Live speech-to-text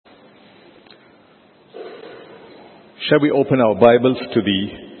Shall we open our Bibles to the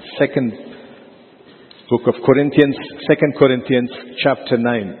second book of Corinthians, 2 Corinthians chapter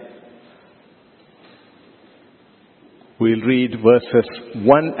 9. We'll read verses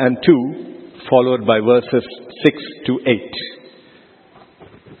 1 and 2, followed by verses 6 to 8.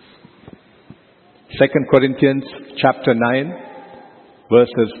 2 Corinthians chapter 9,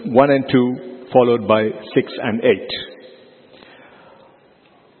 verses 1 and 2, followed by 6 and 8.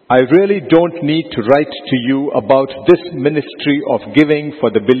 I really don't need to write to you about this ministry of giving for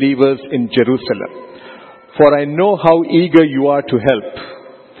the believers in Jerusalem, for I know how eager you are to help.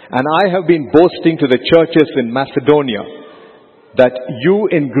 And I have been boasting to the churches in Macedonia that you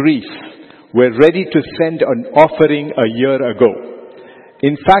in Greece were ready to send an offering a year ago.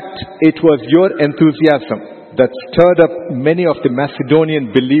 In fact, it was your enthusiasm that stirred up many of the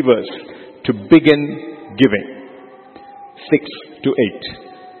Macedonian believers to begin giving. 6 to 8.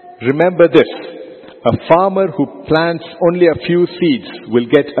 Remember this, a farmer who plants only a few seeds will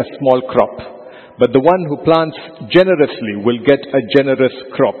get a small crop, but the one who plants generously will get a generous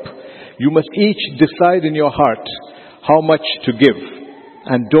crop. You must each decide in your heart how much to give,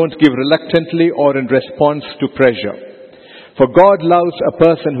 and don't give reluctantly or in response to pressure. For God loves a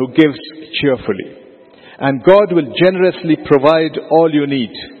person who gives cheerfully, and God will generously provide all you need.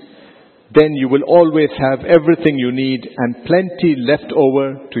 Then you will always have everything you need and plenty left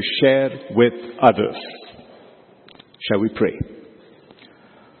over to share with others. Shall we pray?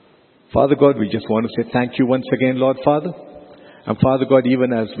 Father God, we just want to say thank you once again, Lord Father. And Father God,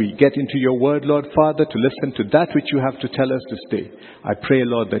 even as we get into your word, Lord Father, to listen to that which you have to tell us this day, I pray,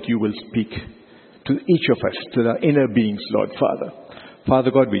 Lord, that you will speak to each of us, to our inner beings, Lord Father.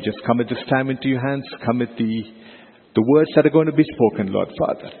 Father God, we just commit this time into your hands, commit the words that are going to be spoken, Lord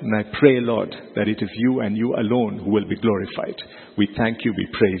Father. And I pray, Lord, that it is you and you alone who will be glorified. We thank you, we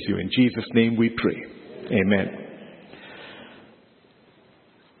praise you. In Jesus' name we pray. Amen.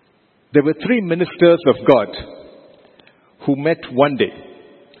 There were 3 ministers of God who met one day.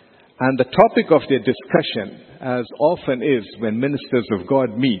 And the topic of their discussion, as often is when ministers of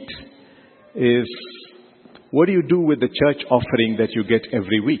God meet, is what do you do with the church offering that you get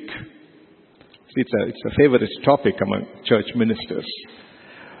every week? It's a favorite topic among church ministers.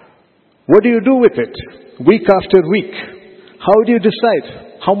 What do you do with it week after week? How do you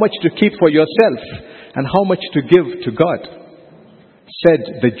decide how much to keep for yourself and how much to give to God? Said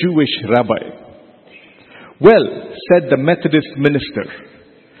the Jewish rabbi. Well, said the Methodist minister,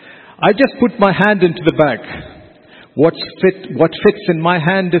 I just put my hand into the bag. What fits in my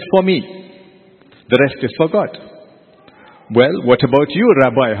hand is for me. The rest is for God. Well, what about you,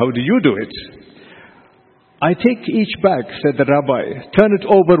 Rabbi? How do you do it? I take each bag, said the rabbi, turn it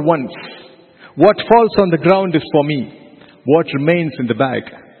over once. What falls on the ground is for me. What remains in the bag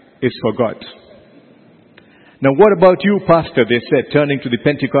is for God. Now what about you, pastor, they said, turning to the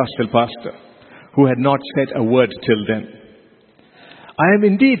Pentecostal pastor, who had not said a word till then. I am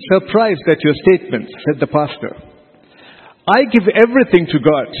indeed surprised at your statement, said the pastor. I give everything to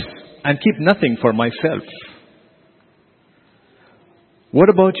God and keep nothing for myself. What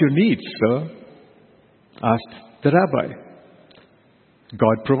about your needs, sir? Asked the rabbi.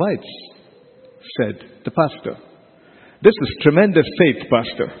 God provides, said the pastor. This is tremendous faith,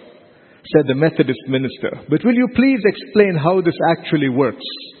 pastor, said the Methodist minister. But will you please explain how this actually works?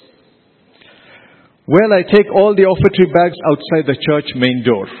 Well, I take all the offertory bags outside the church main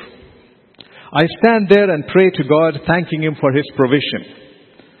door. I stand there and pray to God, thanking Him for His provision.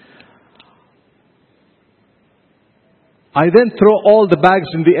 I then throw all the bags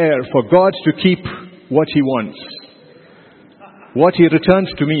in the air for God to keep what He wants. What He returns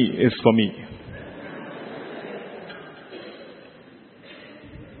to me is for me.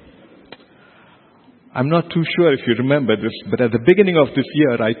 I'm not too sure if you remember this, but at the beginning of this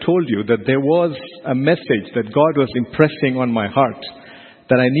year, I told you that there was a message that God was impressing on my heart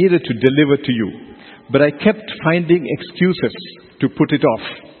that I needed to deliver to you. But I kept finding excuses to put it off.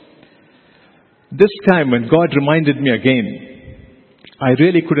 This time when God reminded me again, I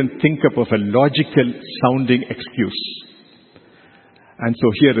really couldn't think up of a logical sounding excuse. And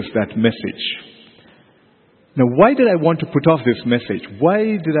so here is that message. Now, why did I want to put off this message? Why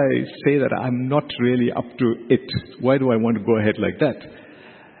did I say that I'm not really up to it? Why do I want to go ahead like that?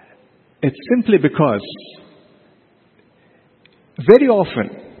 It's simply because very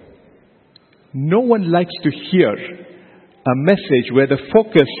often no one likes to hear a message where the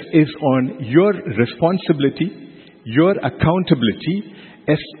focus is on your responsibility, your accountability,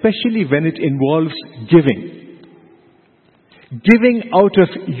 especially when it involves giving. Giving out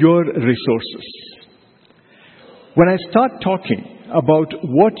of your resources. When I start talking about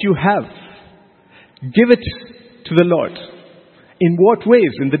what you have, give it to the Lord. In what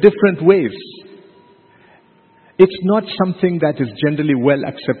ways? In the different ways. It's not something that is generally well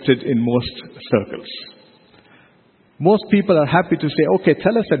accepted in most circles. Most people are happy to say, okay,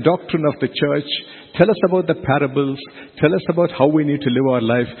 tell us the doctrine of the church, tell us about the parables, tell us about how we need to live our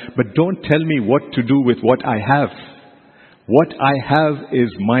life, but don't tell me what to do with what I have. What I have is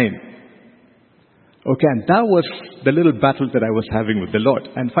mine. Okay, and that was the little battle that I was having with the Lord.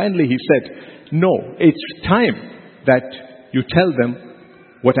 And finally he said, no, it's time that you tell them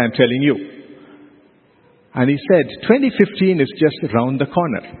what I'm telling you. And he said, 2015 is just around the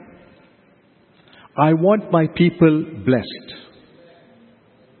corner. I want my people blessed.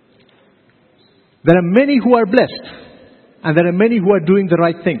 There are many who are blessed, and there are many who are doing the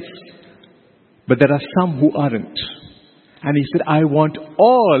right things. But there are some who aren't. And he said, I want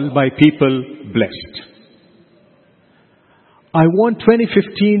all my people blessed. I want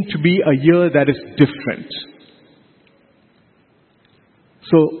 2015 to be a year that is different.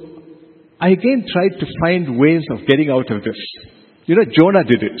 So, I again tried to find ways of getting out of this. You know, Jonah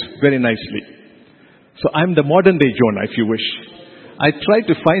did it very nicely. So I'm the modern day Jonah, if you wish. I tried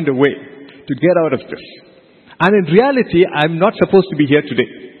to find a way to get out of this. And in reality, I'm not supposed to be here today.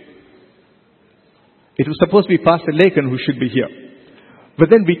 It was supposed to be Pastor Laken who should be here. But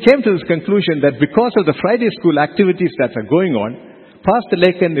then we came to this conclusion that because of the Friday school activities that are going on, Pastor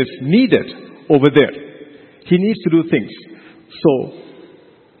Laken is needed over there. He needs to do things. So,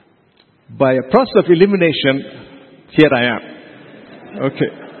 by a process of elimination, here I am.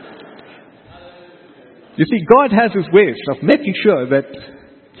 Okay. You see, God has His ways of making sure that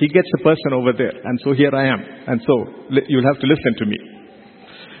He gets the person over there. And so here I am. And so you'll have to listen to me.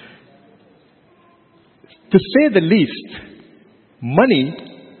 To say the least, money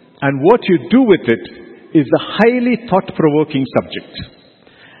and what you do with it is a highly thought-provoking subject.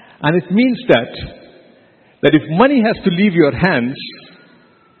 And it means that if money has to leave your hands,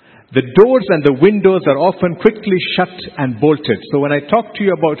 the doors and the windows are often quickly shut and bolted. So when I talk to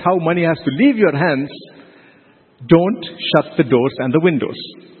you about how money has to leave your hands, don't shut the doors and the windows.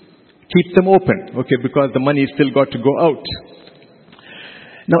 Keep them open, okay, because the money still got to go out.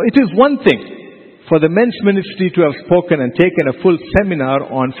 Now, it is one thing for the men's ministry to have spoken and taken a full seminar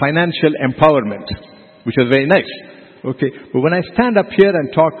on financial empowerment, which was very nice, okay. But when I stand up here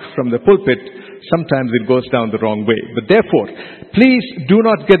and talk from the pulpit, sometimes it goes down the wrong way. But therefore, please do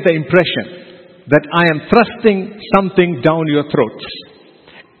not get the impression that I am thrusting something down your throats.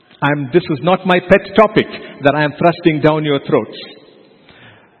 This is not my pet topic that I am thrusting down your throats.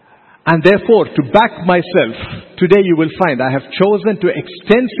 And therefore, to back myself, today you will find I have chosen to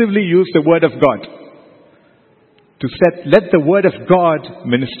extensively use the Word of God. Let the Word of God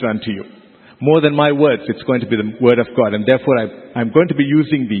minister unto you. More than my words, it's going to be the Word of God. And therefore, I'm going to be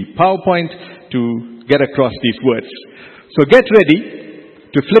using the PowerPoint to get across these words. So get ready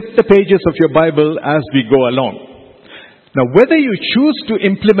to flip the pages of your Bible as we go along. Now, whether you choose to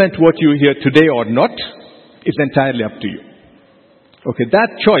implement what you hear today or not is entirely up to you. Okay, that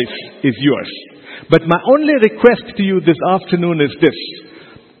choice is yours. But my only request to you this afternoon is this.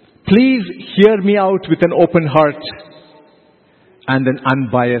 Please hear me out with an open heart and an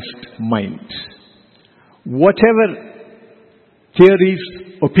unbiased mind. Whatever theories,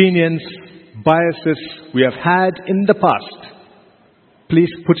 opinions, biases we have had in the past, please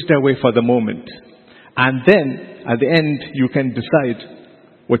put it away for the moment. And then, at the end, you can decide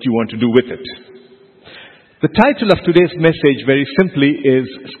what you want to do with it. The title of today's message, very simply, is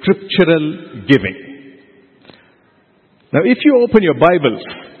Scriptural Giving. Now, if you open your Bibles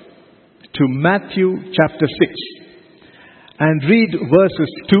to Matthew chapter 6 and read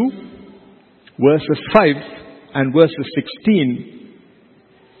verses 2, verses 5, and verses 16,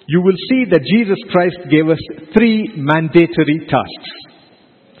 you will see that Jesus Christ gave us 3 mandatory tasks.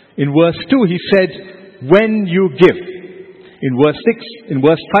 In verse 2, He said, when you give. In verse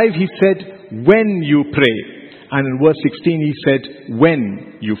 5, He said, when you pray. And in verse 16, He said,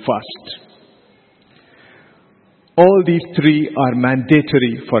 when you fast. All these 3 are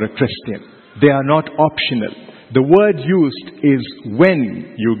mandatory for a Christian. They are not optional. The word used is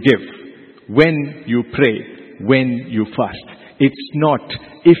when you give, when you pray, when you fast. It's not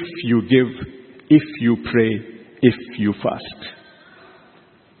if you give, if you pray, if you fast.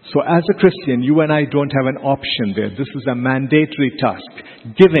 So as a Christian, you and I don't have an option there. This is a mandatory task.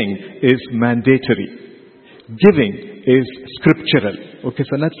 Giving is mandatory. Giving is scriptural. Okay,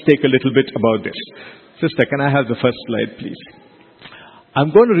 so let's take a little bit about this. Sister, can I have the first slide, please?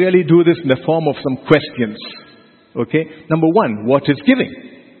 I'm going to really do this in the form of some questions. Okay, number 1, what is giving?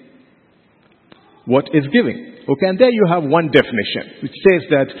 What is giving? Okay, and there you have one definition, which says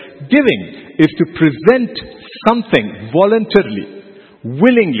that giving is to present something voluntarily,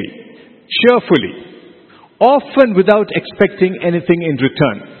 willingly, cheerfully, often without expecting anything in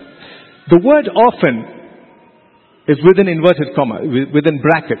return. The word often is within inverted comma, within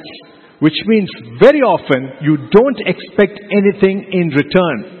brackets, which means very often you don't expect anything in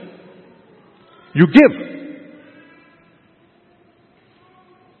return. You give,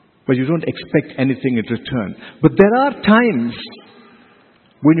 but you don't expect anything in return. But there are times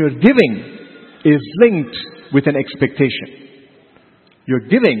when your giving is linked with an expectation. Your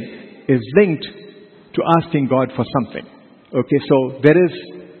giving is linked to asking God for something. Okay, so there is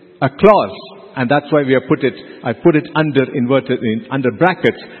a clause, and that's why I put it under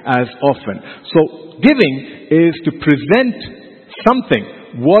brackets as often. So giving is to present something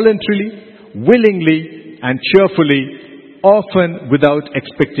voluntarily, willingly, and cheerfully, often without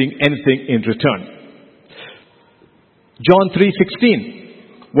expecting anything in return. John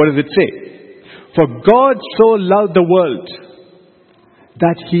 3:16, what does it say? For God so loved the world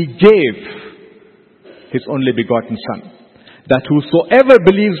that He gave His only begotten Son, that whosoever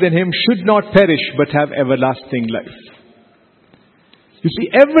believes in Him should not perish but have everlasting life. You see,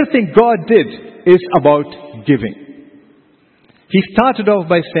 everything God did is about giving. He started off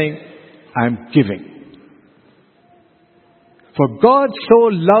by saying, I'm giving. For God so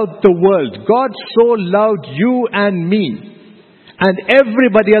loved the world, God so loved you and me and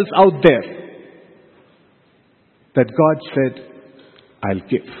everybody else out there, that God said, I'll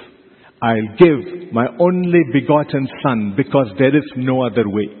give. I'll give my only begotten Son because there is no other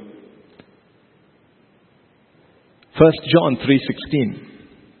way. 1 John 3:16.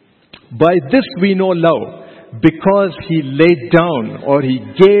 By this we know love, because He laid down, or He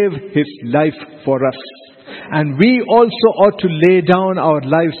gave His life for us. And we also ought to lay down our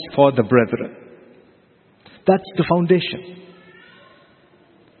lives for the brethren. That's the foundation.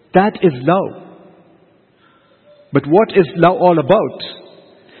 That is love. But what is love all about?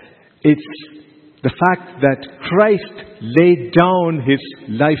 It's the fact that Christ laid down His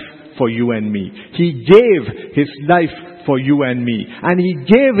life for you and me. He gave His life for you and me. And He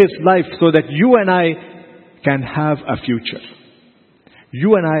gave His life so that you and I can have a future.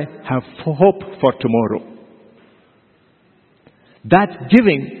 You and I have hope for tomorrow. That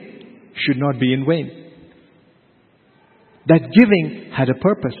giving should not be in vain. That giving had a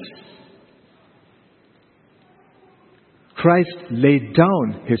purpose. Christ laid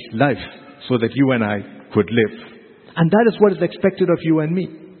down His life so that you and I could live. And that is what is expected of you and me.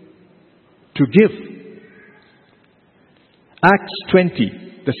 To give. Acts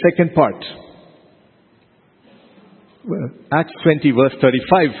 20, the second part. Well, Acts 20 verse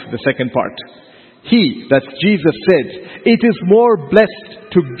 35, the second part. He, that's Jesus, said, it is more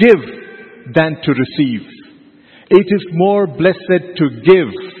blessed to give than to receive. It is more blessed to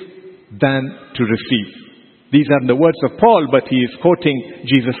give than to receive. These are the words of Paul, but he is quoting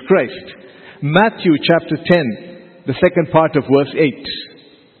Jesus Christ. Matthew chapter 10, the second part of verse 8.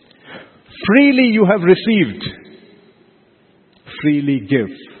 Freely you have received, freely give.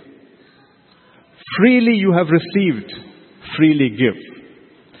 Freely you have received, freely give.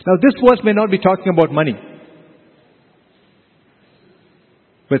 Now this verse may not be talking about money.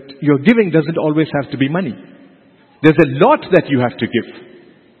 But your giving doesn't always have to be money. There's a lot that you have to give.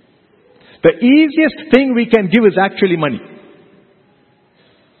 The easiest thing we can give is actually money.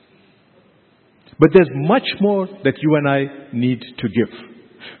 But there's much more that you and I need to give.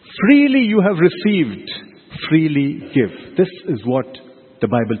 Freely you have received, freely give. This is what the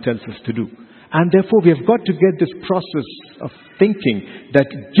Bible tells us to do. And therefore we have got to get this process of thinking that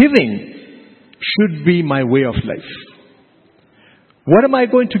giving should be my way of life. What am I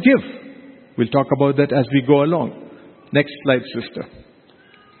going to give? We'll talk about that as we go along. Next slide, sister.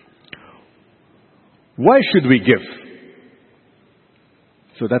 Why should we give?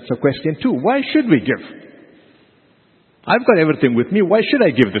 So that's a question too. Why should we give? I've got everything with me. Why should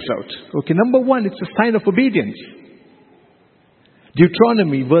I give this out? Okay, number one, it's a sign of obedience.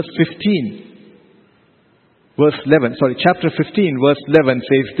 Deuteronomy chapter 15, verse 11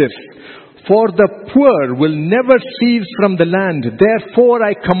 says this. For the poor will never cease from the land. Therefore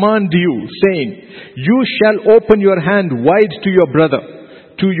I command you, saying, you shall open your hand wide to your brother,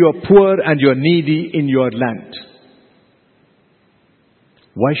 to your poor and your needy in your land.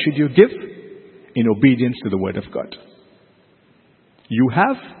 Why should you give? In obedience to the word of God. You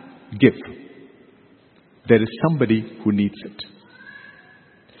have, give. There is somebody who needs it.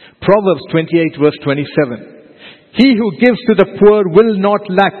 Proverbs 28 verse 27. He who gives to the poor will not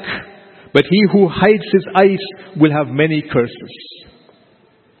lack, but he who hides his eyes will have many curses.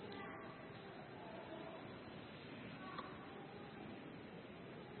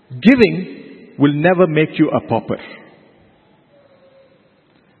 Giving will never make you a pauper.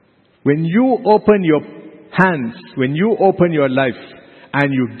 When you open your hands, when you open your life,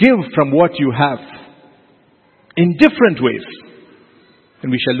 and you give from what you have, in different ways,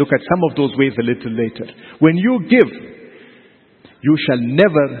 and we shall look at some of those ways a little later. When you give, you shall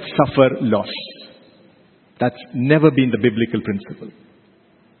never suffer loss. That's never been the biblical principle.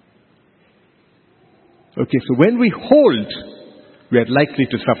 Okay, so when we hold, we are likely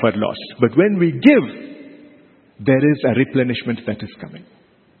to suffer loss. But when we give, there is a replenishment that is coming.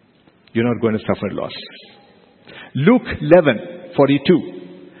 You're not going to suffer loss. Luke 11:42.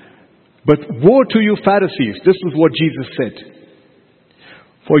 But woe to you Pharisees, this is what Jesus said.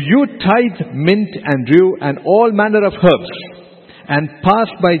 For you tithe mint and rue and all manner of herbs, and pass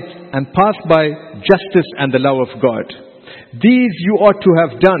by justice and the love of God. These you ought to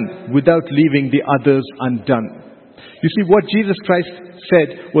have done without leaving the others undone. You see, what Jesus Christ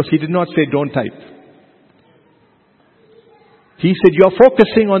said was, He did not say don't tithe. He said you're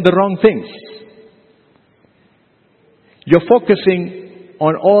focusing on the wrong things. You're focusing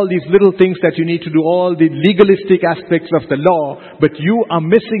on all these little things that you need to do, all the legalistic aspects of the law, but you are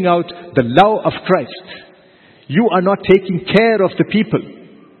missing out the love of Christ. You are not taking care of the people.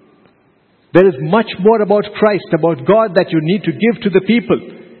 There is much more about Christ, about God, that you need to give to the people.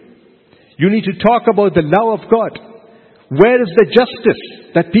 You need to talk about the love of God. Where is the justice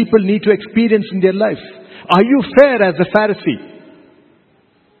that people need to experience in their life? Are you fair as a Pharisee?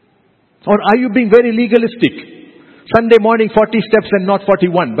 Or are you being very legalistic? Sunday morning 40 steps and not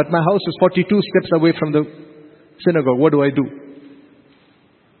 41, but my house is 42 steps away from the synagogue. What do I do?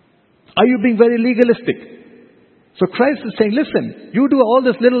 Are you being very legalistic? So Christ is saying, listen, you do all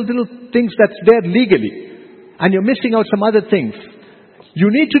these little things that's there legally, and you're missing out some other things. You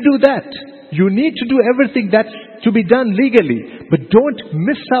need to do that. You need to do everything that's to be done legally, but don't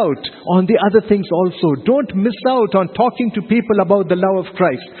miss out on the other things also. Don't miss out on talking to people about the love of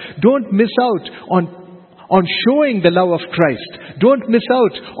Christ. Don't miss out on showing the love of Christ. Don't miss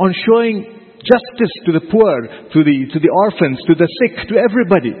out on showing justice to the poor, to the orphans, to the sick, to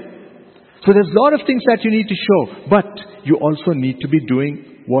everybody. So there's a lot of things that you need to show, but you also need to be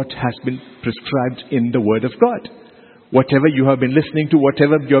doing what has been prescribed in the Word of God. Whatever you have been listening to,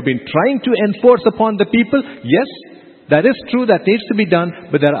 whatever you have been trying to enforce upon the people, yes, that is true, that needs to be done,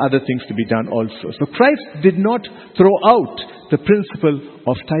 but there are other things to be done also. So Christ did not throw out the principle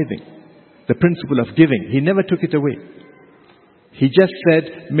of tithing, the principle of giving. He never took it away. He just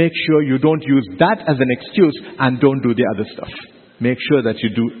said, make sure you don't use that as an excuse and don't do the other stuff. Make sure that you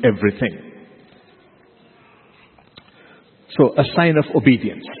do everything. So, a sign of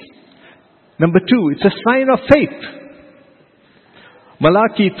obedience. Number 2, it's a sign of faith.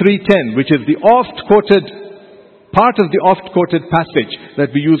 Malachi 3:10, which is the part of the oft-quoted passage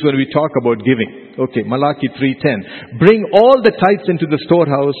that we use when we talk about giving. Okay, Malachi 3:10. Bring all the tithes into the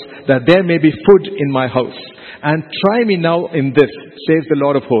storehouse, that there may be food in my house. And try me now in this, says the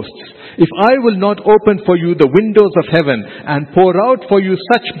Lord of hosts, if I will not open for you the windows of heaven and pour out for you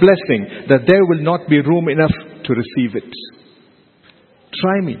such blessing that there will not be room enough to receive it.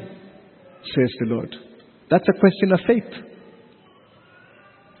 Try me, says the Lord. That's a question of faith.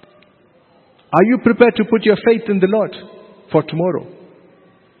 Are you prepared to put your faith in the Lord for tomorrow?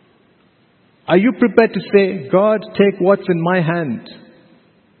 Are you prepared to say, God, take what's in my hand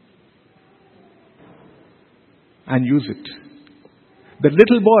and use it? The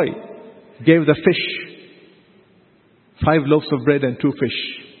little boy gave the fish 5 loaves of bread and 2 fish.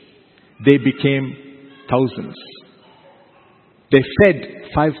 They became thousands. They fed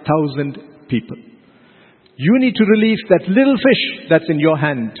 5,000 people. You need to release that little fish that's in your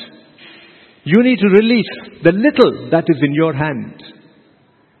hand. You need to release the little that is in your hand.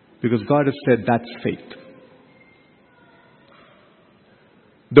 Because God has said that's faith.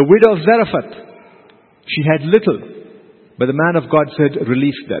 The widow of Zarephath, she had little, but the man of God said,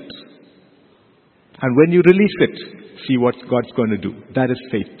 release that. And when you release it, see what God's going to do. That is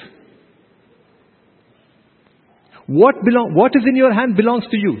faith. What is in your hand belongs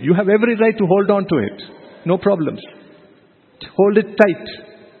to you. You have every right to hold on to it. No problems. Hold it tight.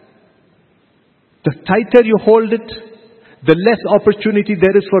 The tighter you hold it, the less opportunity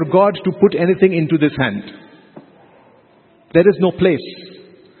there is for God to put anything into this hand. There is no place.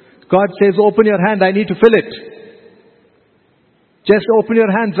 God says, open your hand, I need to fill it. Just open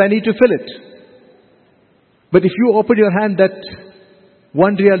your hands, I need to fill it. But if you open your hand, that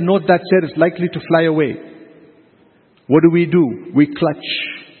 1 real note that's there is likely to fly away. What do? We clutch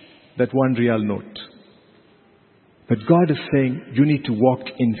that 1 real note. But God is saying, you need to walk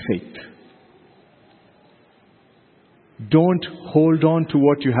in faith. Don't hold on to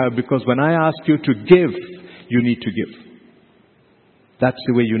what you have, because when I ask you to give, you need to give. That's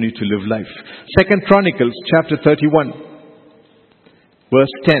the way you need to live life. 2 Chronicles chapter 31, verse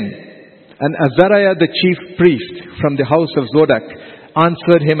 10. And Azariah the chief priest from the house of Zodok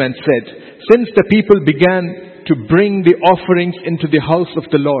answered him and said, since the people began to bring the offerings into the house of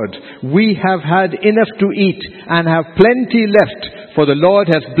the Lord, we have had enough to eat and have plenty left, for the Lord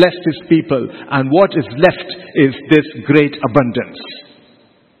has blessed his people, and what is left is this great abundance.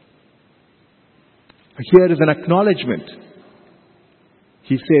 Here is an acknowledgement.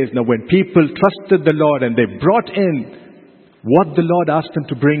 He says, now when people trusted the Lord and they brought in what the Lord asked them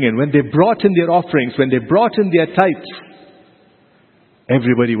to bring in, when they brought in their offerings, when they brought in their tithes,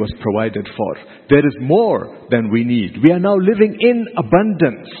 everybody was provided for. There is more than we need. We are now living in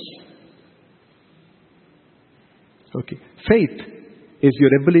abundance. Okay. Faith is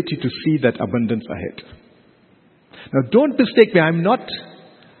your ability to see that abundance ahead. Now don't mistake me, I'm not...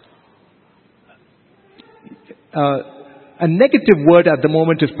 a negative word at the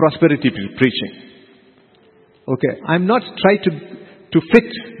moment is prosperity preaching. Okay, I'm not trying to fit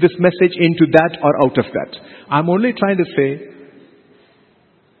this message into that or out of that. I'm only trying to say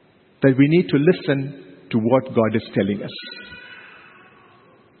that we need to listen to what God is telling us.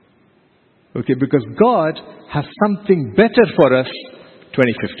 Okay, because God has something better for us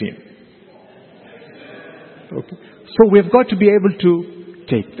 2015. Okay, so we've got to be able to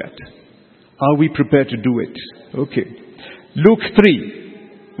take that. Are we prepared to do it? Okay. Luke 6,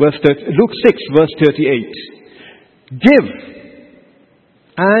 verse 38. Give,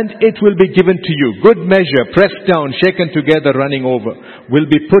 and it will be given to you. Good measure, pressed down, shaken together, running over, will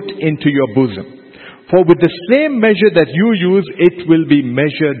be put into your bosom. For with the same measure that you use, it will be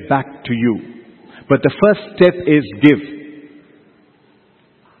measured back to you. But the first step is give.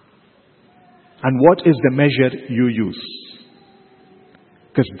 And what is the measure you use?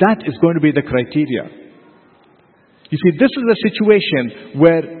 Because that is going to be the criteria. You see, this is a situation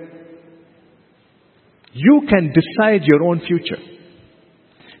where you can decide your own future.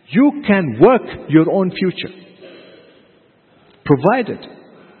 You can work your own future, provided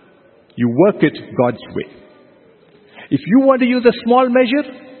you work it God's way. If you want to use a small measure,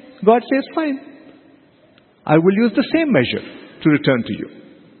 God says, fine. I will use the same measure to return to you.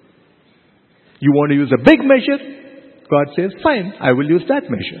 You want to use a big measure, God says, fine. I will use that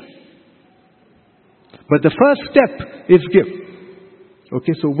measure. But the first step is give.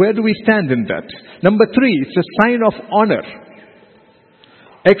 Okay, so where do we stand in that? Number 3, it's a sign of honor.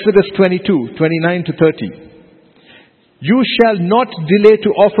 Exodus 22, 29 to 30. You shall not delay to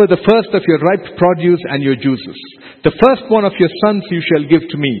offer the first of your ripe produce and your juices. The first one of your sons you shall give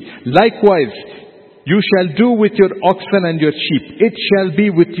to me. Likewise, you shall do with your oxen and your sheep. It shall be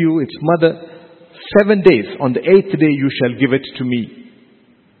with you, its mother, 7 days. On the 8th day you shall give it to me.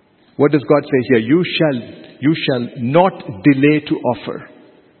 What does God say here? You shall not delay to offer.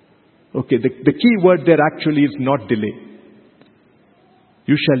 Okay, the key word there actually is not delay.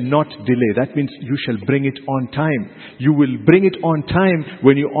 You shall not delay. That means you shall bring it on time. You will bring it on time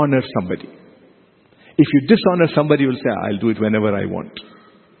when you honor somebody. If you dishonor somebody, you will say, I'll do it whenever I want.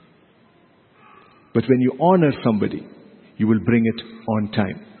 But when you honor somebody, you will bring it on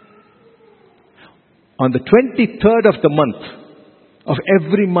time. On the 23rd of the month, of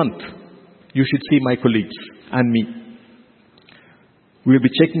every month, you should see my colleagues and me. We'll be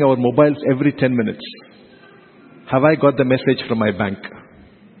checking our mobiles every 10 minutes. Have I got the message from my bank?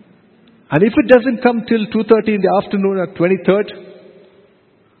 And if it doesn't come till 2:30 in the afternoon or 23rd,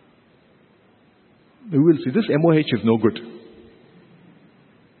 we will see this MOH is no good.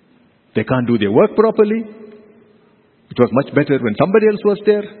 They can't do their work properly. It was much better when somebody else was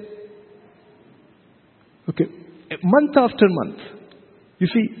there. Okay, month after month. You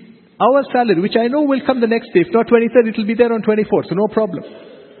see, our salary, which I know will come the next day, if not 23rd, it will be there on 24th, so no problem.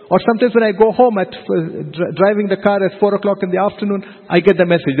 Or sometimes when I go home at driving the car at 4 o'clock in the afternoon, I get the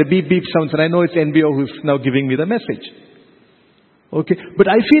message, the beep beep sounds, and I know it's NBO who's now giving me the message. Okay, but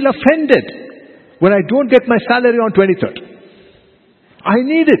I feel offended when I don't get my salary on 23rd. I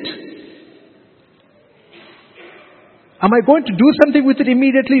need it. Am I going to do something with it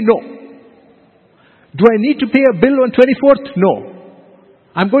immediately? No. Do I need to pay a bill on 24th? No.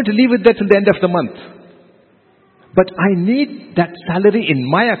 I'm going to leave it there till the end of the month. But I need that salary in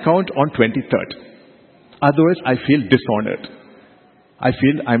my account on 23rd. Otherwise, I feel dishonored. I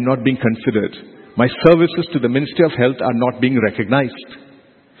feel I'm not being considered. My services to the Ministry of Health are not being recognized.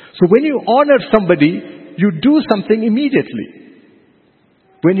 So when you honor somebody, you do something immediately.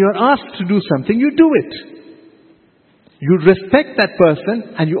 When you're asked to do something, you do it. You respect that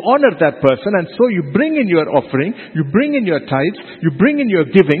person and you honor that person, and so you bring in your offering, you bring in your tithes, you bring in your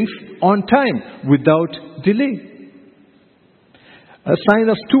givings on time without delay. A sign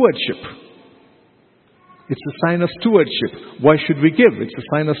of stewardship. It's a sign of stewardship. Why should we give? It's a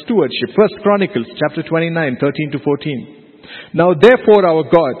sign of stewardship. 1 Chronicles chapter 29, 13 to 14. Now therefore, our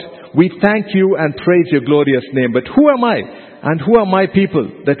God, we thank you and praise your glorious name. But who am I and who are my people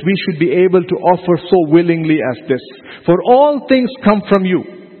that we should be able to offer so willingly as this? For all things come from you,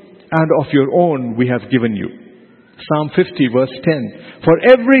 and of your own we have given you. Psalm 50 verse 10. For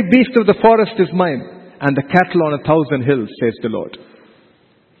every beast of the forest is mine, and the cattle on 1,000 hills, says the Lord.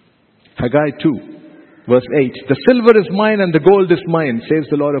 Haggai 2 verse 8. The silver is mine and the gold is mine, says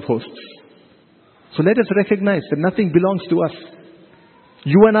the Lord of hosts. So let us recognize that nothing belongs to us.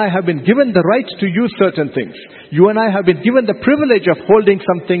 You and I have been given the right to use certain things. You and I have been given the privilege of holding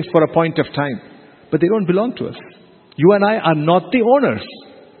some things for a point of time. But they don't belong to us. You and I are not the owners.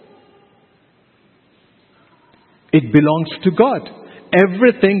 It belongs to God.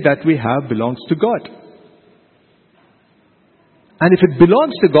 Everything that we have belongs to God. And if it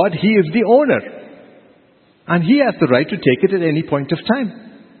belongs to God, He is the owner. And He has the right to take it at any point of time.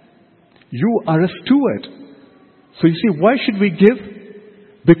 You are a steward. So you see, why should we give?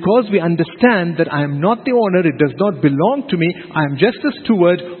 Because we understand that I am not the owner, it does not belong to me. I am just a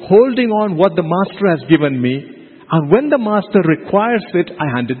steward holding on what the master has given me. And when the master requires it,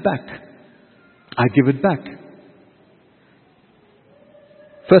 I hand it back. I give it back.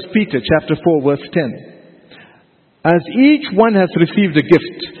 1 Peter chapter 4 verse 10. As each one has received a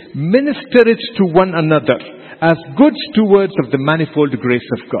gift, minister it to one another as good stewards of the manifold grace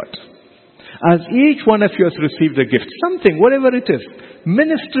of God. As each one of you has received a gift, something, whatever it is,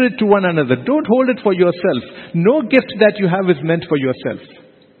 minister it to one another. Don't hold it for yourself. No gift that you have is meant for yourself.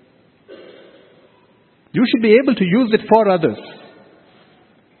 You should be able to use it for others.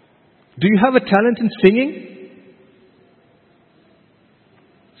 Do you have a talent in singing?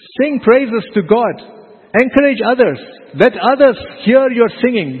 Sing praises to God. Encourage others. Let others hear your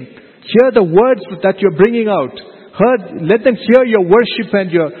singing. Hear the words that you're bringing out. Let them hear your worship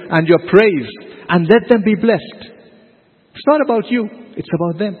and your praise. And let them be blessed. It's not about you. It's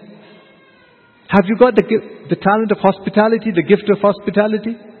about them. Have you got the talent of hospitality, the gift of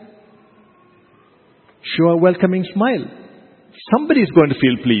hospitality? Show a welcoming smile. Somebody is going to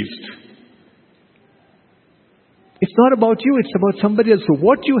feel pleased. It's not about you, it's about somebody else. So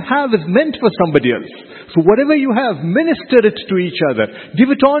what you have is meant for somebody else. So whatever you have, minister it to each other. Give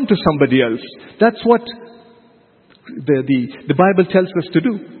it on to somebody else. That's what the Bible tells us to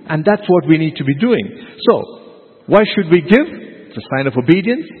do. And that's what we need to be doing. So, why should we give? It's a sign of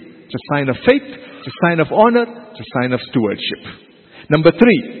obedience. It's a sign of faith. It's a sign of honor. It's a sign of stewardship. Number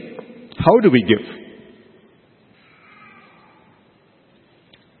 3, how do we give?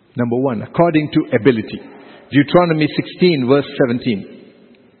 Number 1, according to ability. Deuteronomy 16 verse 17.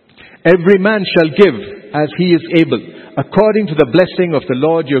 Every man shall give as he is able, according to the blessing of the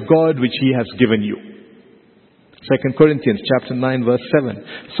Lord your God which He has given you. 2 Corinthians chapter 9 verse 7.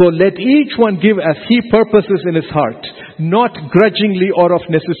 So let each one give as he purposes in his heart, not grudgingly or of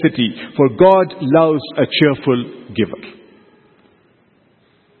necessity, for God loves a cheerful giver.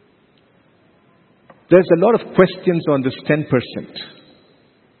 There's a lot of questions on this 10%.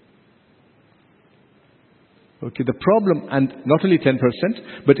 Okay, the problem, and not only 10%,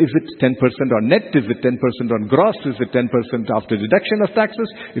 but is it 10% on net? Is it 10% on gross? Is it 10% after deduction of taxes?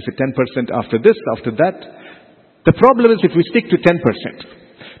 Is it 10% after this, after that? The problem is if we stick to 10%.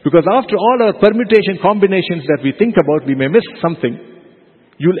 Because after all our permutation combinations that we think about, we may miss something.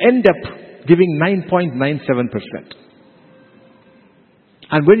 You'll end up giving 9.97%.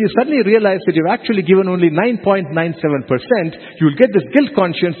 And when you suddenly realize that you've actually given only 9.97%, you'll get this guilt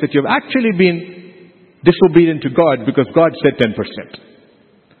conscience that you've actually been disobedient to God because God said 10%.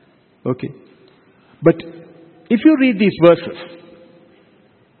 Okay. But if you read these verses,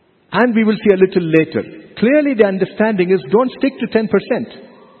 and we will see a little later, clearly the understanding is don't stick to 10%.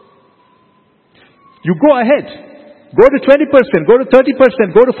 You go ahead. Go to 20%, go to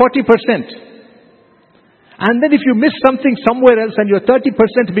 30%, go to 40%. And then if you miss something somewhere else and your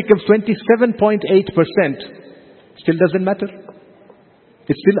 30% becomes 27.8%, still doesn't matter.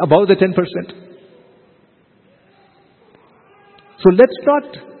 It's still above the 10%. So let's not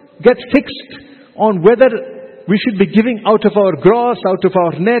get fixed on whether we should be giving out of our gross, out of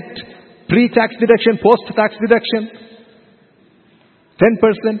our net, pre-tax deduction, post-tax deduction,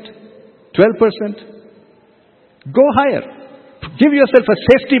 10%, 12%. Go higher. Give yourself a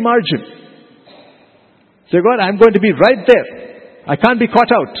safety margin. Say, God, I'm going to be right there. I can't be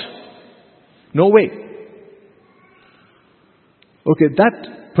caught out. No way. 10% Okay,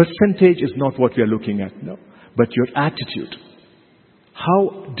 that percentage is not what we are looking at, no. But your attitude.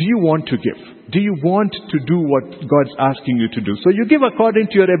 How do you want to give? Do you want to do what God's asking you to do? So you give according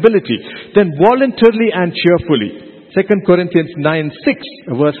to your ability, then voluntarily and cheerfully. 2 Corinthians 9:6,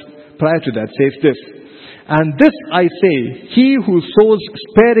 a verse prior to that, says this. And this I say, he who sows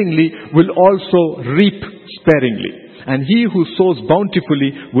sparingly will also reap sparingly. And he who sows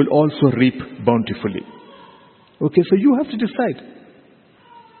bountifully will also reap bountifully. Okay, so you have to decide.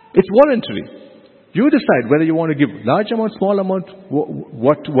 It's voluntary. You decide whether you want to give large amount, small amount,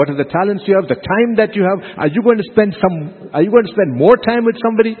 what are the talents you have, the time that you have. Are you going to spend more time with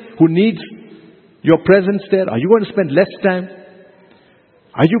somebody who needs your presence there? Are you going to spend less time?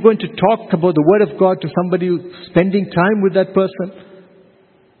 Are you going to talk about the Word of God to somebody who's spending time with that person?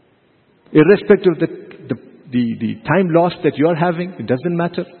 Irrespective of the time lost that you're having, it doesn't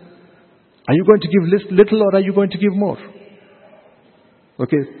matter. Are you going to give little or are you going to give more?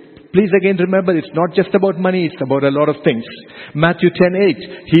 Okay. Please again remember, it's not just about money, it's about a lot of things. Matthew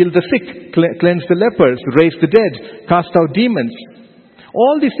 10:8, heal the sick, cleanse the lepers, raise the dead, cast out demons.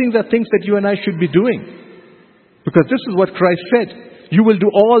 All these things are things that you and I should be doing. Because this is what Christ said. You will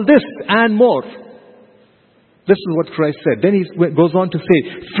do all this and more. This is what Christ said. Then he goes on to say,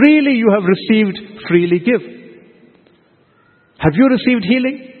 freely you have received, freely give. Have you received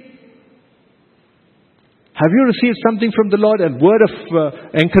healing? Have you received something from the Lord? A word of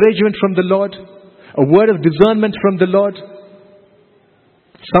encouragement from the Lord? A word of discernment from the Lord?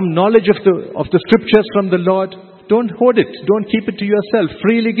 Some knowledge of the scriptures from the Lord? Don't hoard it. Don't keep it to yourself.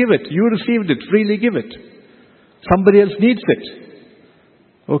 Freely give it. You received it. Freely give it. Somebody else needs it.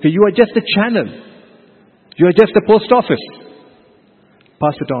 Okay, you are just a channel. You are just a post office.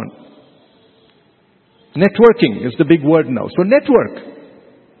 Pass it on. Networking is the big word now. So network.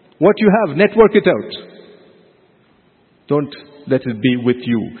 What you have, network it out. Don't let it be with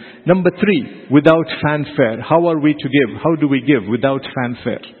you. Number 3, without fanfare. How are we to give? How do we give without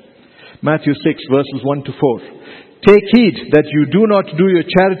fanfare? Matthew 6, verses 1 to 4. Take heed that you do not do your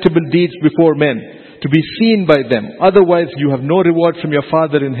charitable deeds before men, to be seen by them. Otherwise you have no reward from your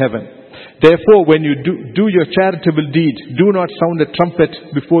Father in heaven. Therefore, when you do your charitable deed, do not sound a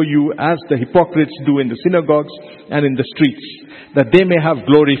trumpet before you as the hypocrites do in the synagogues and in the streets, that they may have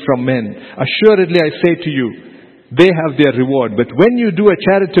glory from men. Assuredly I say to you, they have their reward. But when you do a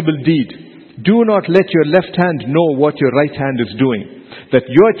charitable deed, do not let your left hand know what your right hand is doing, that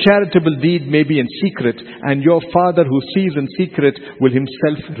your charitable deed may be in secret, and your Father who sees in secret will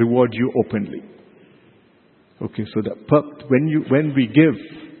himself reward you openly. Okay, so when we give,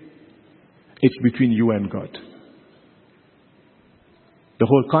 it's between you and God. The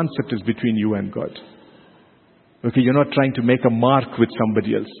whole concept is between you and God. Okay, you're not trying to make a mark with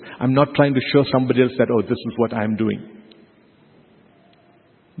somebody else. I'm not trying to show somebody else that, oh, this is what I'm doing.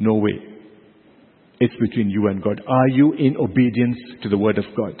 No way. It's between you and God. Are you in obedience to the Word of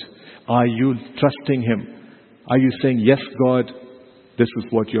God? Are you trusting Him? Are you saying, yes, God, this is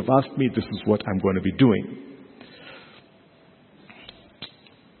what you have asked me, this is what I'm going to be doing?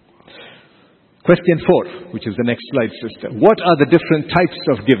 Question 4, which is the next slide, sister. What are the different types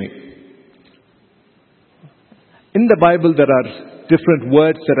of giving? In the Bible, there are different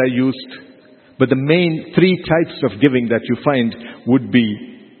words that are used, but the main 3 types of giving that you find would be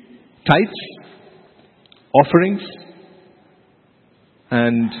tithes, offerings,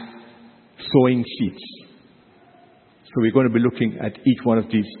 and sowing seeds. So we're going to be looking at each one of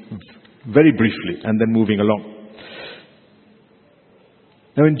these very briefly and then moving along.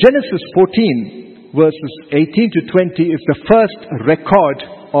 Now in Genesis 14, verses 18 to 20 is the first record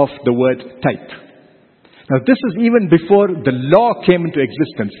of the word tithe. Now this is even before the law came into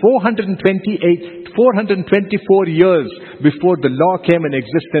existence. 424 years before the law came in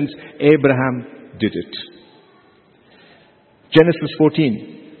existence, Abraham did it. Genesis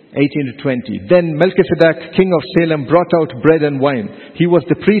 14, 18 to 20. Then Melchizedek, king of Salem, brought out bread and wine. He was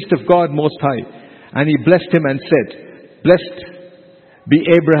the priest of God Most High. And he blessed him and said, Blessed be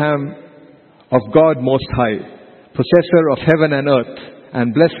Abraham of God Most High, possessor of heaven and earth.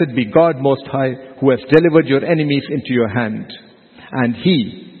 And blessed be God Most High, who has delivered your enemies into your hand. And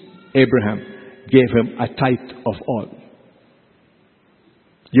he, Abraham, gave him a tithe of all.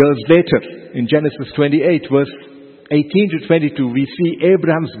 Years later, in Genesis 28, verse 18 to 22, we see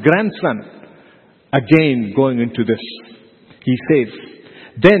Abraham's grandson again going into this. He says,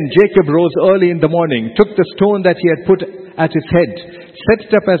 Then Jacob rose early in the morning, took the stone that he had put at his head, set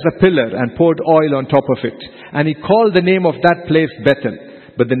it up as a pillar, and poured oil on top of it. And he called the name of that place Bethel,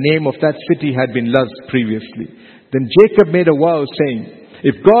 but the name of that city had been Luz previously. Then Jacob made a vow, saying,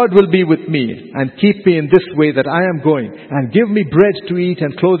 If God will be with me and keep me in this way that I am going, and give me bread to eat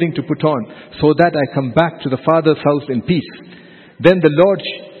and clothing to put on, so that I come back to the Father's house in peace, then the Lord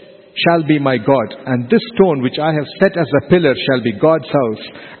shall be my God, and this stone which I have set as a pillar shall be God's house,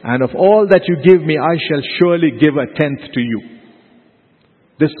 and of all that you give me I shall surely give a tenth to you.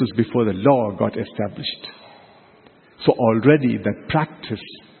 This was before the law got established. So already that practice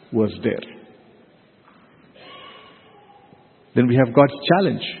was there. Then we have God's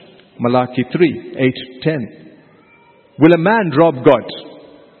challenge. Malachi 3, 8-10. Will a man rob God?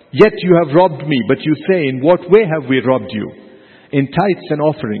 Yet you have robbed me. But you say, in what way have we robbed you? In tithes and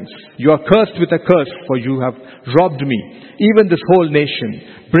offerings. You are cursed with a curse, for you have robbed me, even this whole nation.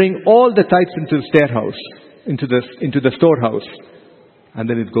 Bring all the tithes into the storehouse, into the storehouse. And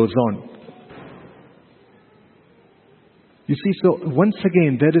then it goes on. You see, so once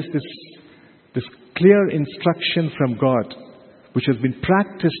again, there is this clear instruction from God, which has been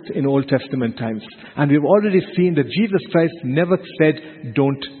practiced in Old Testament times. And we've already seen that Jesus Christ never said,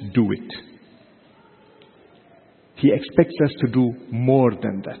 don't do it. He expects us to do more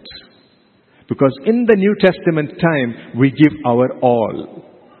than that. Because in the New Testament time, we give our all.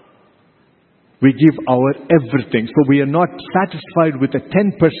 We give our everything. So we are not satisfied with the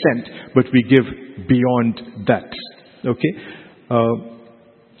 10%, but we give beyond that. Okay?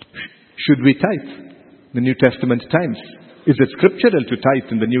 Should we tithe? The New Testament times. Is it scriptural to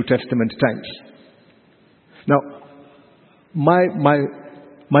tithe in the New Testament times? Now,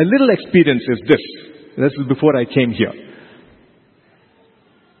 my little experience is this. This is before I came here.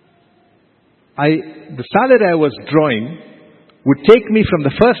 The salary I was drawing would take me from the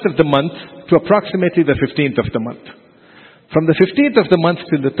 1st of the month to approximately the 15th of the month. From the 15th of the month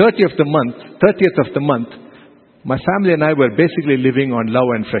till the 30th of the month, my family and I were basically living on love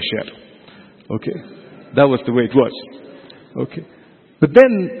and fresh air. Okay? That was the way it was. Okay. But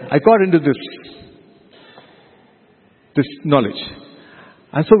then I got into this knowledge.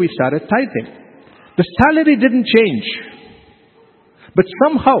 And so we started tithing. The salary didn't change. But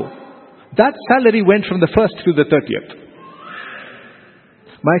somehow, that salary went from the 1st to the 30th.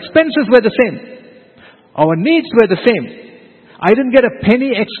 My expenses were the same. Our needs were the same. I didn't get a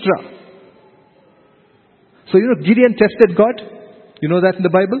penny extra. So Gideon tested God. You know that in the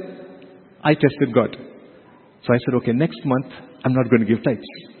Bible? I tested God. So I said, okay, next month, I'm not going to give tithes.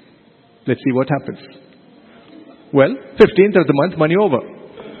 Let's see what happens. Well, 15th of the month, money over.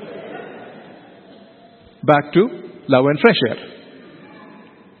 Back to love and fresh air.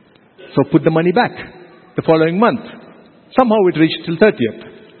 So put the money back the following month. Somehow it reached till 30th.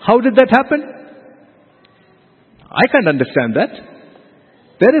 How did that happen? I can't understand that.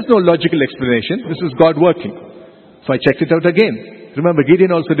 There is no logical explanation. This is God working. So I checked it out again. Remember,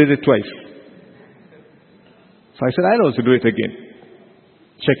 Gideon also did it twice. So I said, I'll also do it again.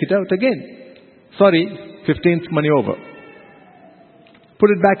 Check it out again. Sorry, 15th money over. Put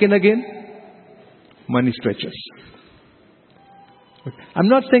it back in again. Money stretches. I'm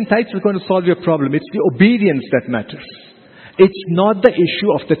not saying tithes is going to solve your problem. It's the obedience that matters. It's not the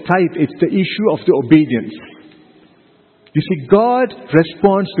issue of the tithe. It's the issue of the obedience. You see, God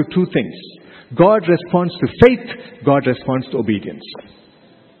responds to two things. God responds to faith. God responds to obedience.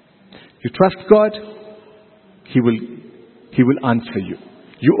 You trust God, He will answer you.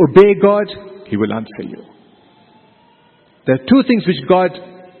 You obey God, He will answer you. There are two things which God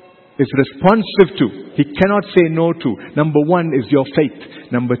is responsive to. He cannot say no to. Number one is your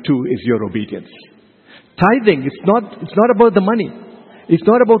faith. Number two is your obedience. Tithing, it's not about the money. It's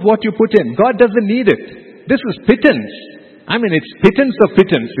not about what you put in. God doesn't need it. This is pittance. I mean, it's pittance of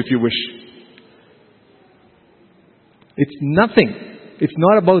pittance, if you wish. It's nothing. It's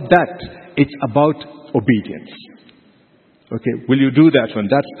not about that. It's about obedience. Okay, will you do that one?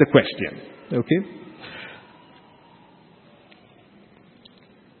 That's the question. Okay.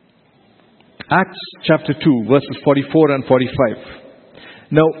 Acts chapter 2, verses 44 and 45.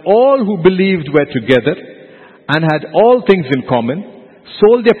 Now all who believed were together and had all things in common,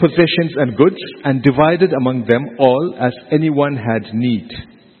 sold their possessions and goods, and divided among them all as anyone had need.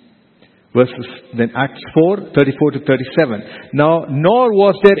 Then Acts 4, 34 to 37. Now, nor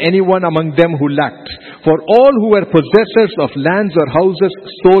was there anyone among them who lacked. For all who were possessors of lands or houses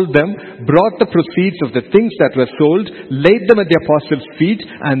sold them, brought the proceeds of the things that were sold, laid them at the apostles' feet,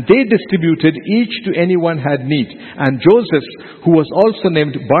 and they distributed each to anyone had need. And Joseph, who was also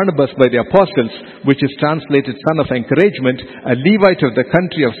named Barnabas by the apostles, which is translated son of encouragement, a Levite of the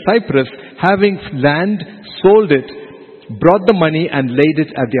country of Cyprus, having land, sold it, brought the money and laid it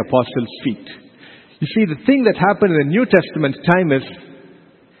at the apostles' feet. You see, the thing that happened in the New Testament time is,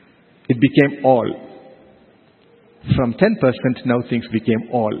 it became all. From 10%, now things became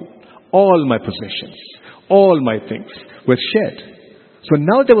all. All my possessions, all my things were shared. So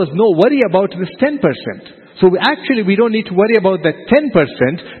now there was no worry about this 10%. So we don't need to worry about that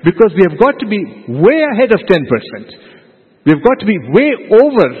 10% because we have got to be way ahead of 10%. We have got to be way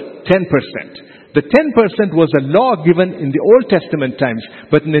over 10%. The 10% was a law given in the Old Testament times.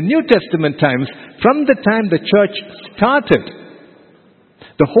 But in the New Testament times, from the time the church started,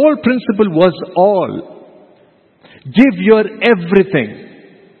 the whole principle was all. Give your everything.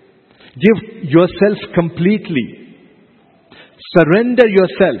 Give yourself completely. Surrender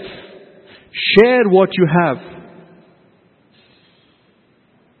yourself. Share what you have.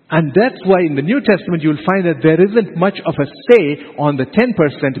 And that's why in the New Testament you'll find that there isn't much of a say on the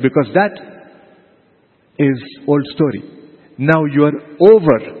 10% because that is old story. Now you're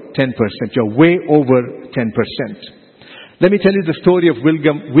over 10%. You're way over 10%. Let me tell you the story of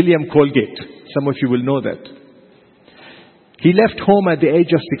William Colgate. Some of you will know that. He left home at the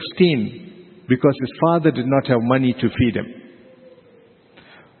age of 16 because his father did not have money to feed him.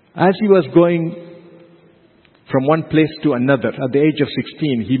 As he was going from one place to another at the age of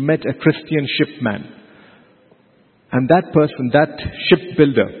 16, he met a Christian shipman. And that person, that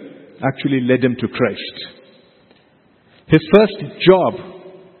shipbuilder, actually led him to Christ. His first job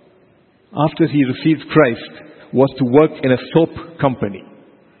after he received Christ was to work in a soap company.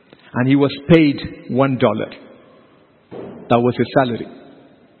 And he was paid $1. That was his salary.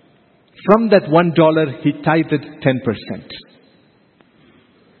 From that $1, he tithed 10%.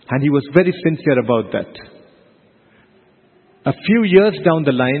 And he was very sincere about that. A few years down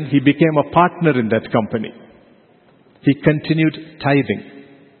the line, he became a partner in that company. He continued tithing.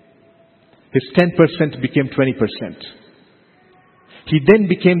 His 10% became 20%. He then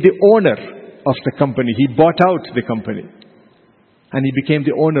became the owner of the company. He bought out the company. And he became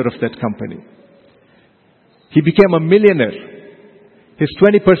the owner of that company. He became a millionaire. His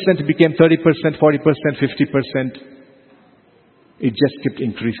 20% became 30%, 40%, 50%. It just kept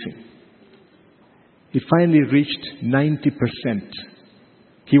increasing. He finally reached 90%.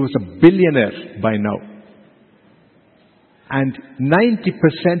 He was a billionaire by now. And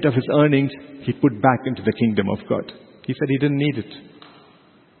 90% of his earnings he put back into the kingdom of God. He said he didn't need it.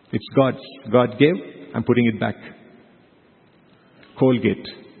 It's God's. God gave, I'm putting it back. Colgate.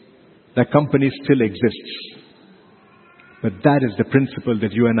 That company still exists. But that is the principle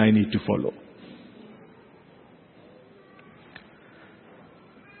that you and I need to follow.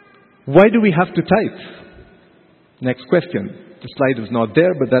 Why do we have to tithe? Next question. The slide is not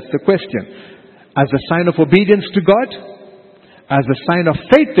there, but that's the question. As a sign of obedience to God, as a sign of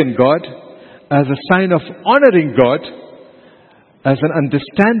faith in God, as a sign of honoring God, as an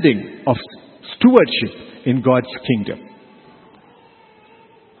understanding of stewardship in God's kingdom.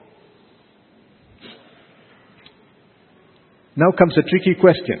 Now comes a tricky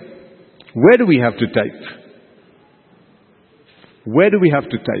question. Where do we have to tithe? Where do we have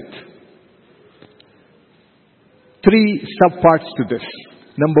to tithe? 3 subparts to this.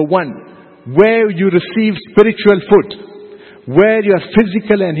 Number 1, where you receive spiritual food, where your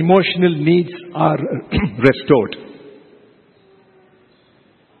physical and emotional needs are restored.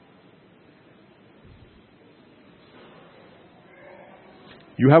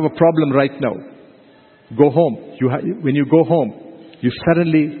 You have a problem right now. Go home. When you go home, you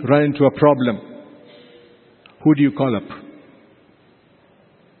suddenly run into a problem. Who do you call up?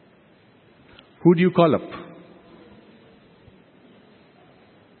 Who do you call up?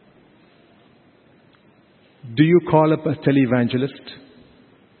 Do you call up a televangelist?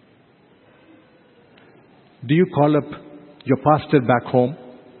 Do you call up your pastor back home?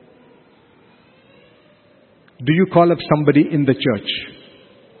 Do you call up somebody in the church?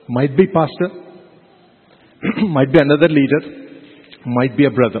 Might be pastor, might be another leader, might be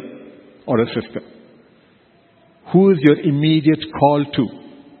a brother or a sister. Who is your immediate call to?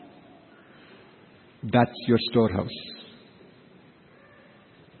 That's your storehouse.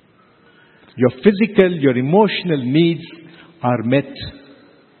 Your physical, your emotional needs are met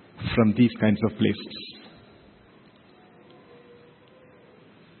from these kinds of places.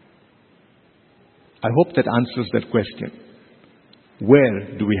 I hope that answers that question.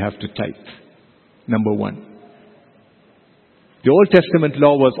 Where do we have to tithe? Number 1. The Old Testament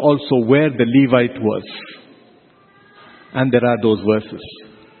law was also where the Levite was. And there are those verses.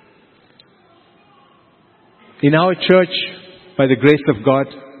 In our church, by the grace of God,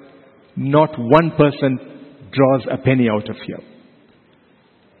 not one person draws a penny out of here.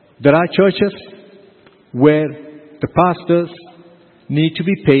 There are churches where the pastors need to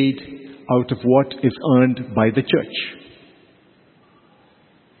be paid out of what is earned by the church.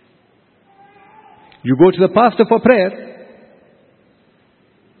 You go to the pastor for prayer,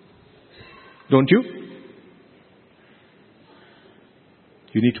 don't you?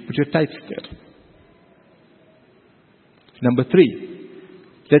 You need to put your tithes there. Number 3,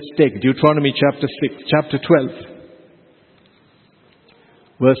 let's take Deuteronomy chapter 12,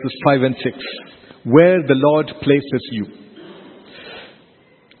 verses 5 and 6, where the Lord places you.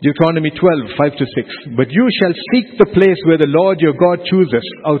 Deuteronomy 12, 5 to 6. But you shall seek the place where the Lord your God chooses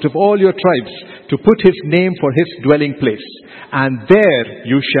out of all your tribes to put his name for his dwelling place. And there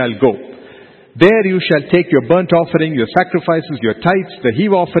you shall go. There you shall take your burnt offering, your sacrifices, your tithes, the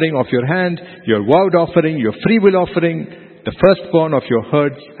heave offering of your hand, your vowed offering, your freewill offering, the firstborn of your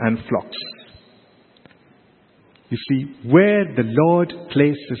herds and flocks. You see, where the Lord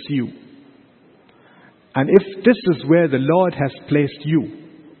places you. And if this is where the Lord has placed you,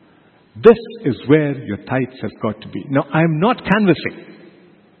 this is where your tithes has got to be. Now, I'm not canvassing.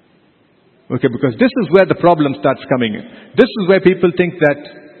 Okay, because this is where the problem starts coming in. This is where people think that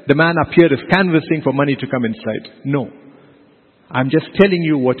the man up here is canvassing for money to come inside. No. I'm just telling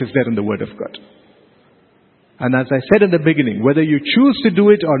you what is there in the Word of God. And as I said in the beginning, whether you choose to do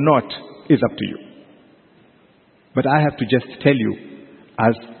it or not is up to you. But I have to just tell you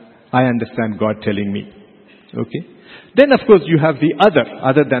as I understand God telling me. Okay? Then, of course, you have the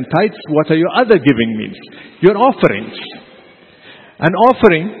other than tithes. What are your other giving means? Your offerings. An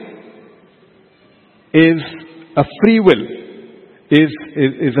offering is a free will,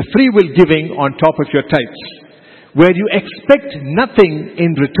 is a free will giving on top of your tithes, where you expect nothing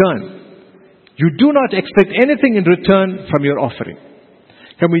in return. You do not expect anything in return from your offering.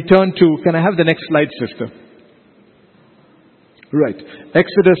 Can I have the next slide, sister? Right.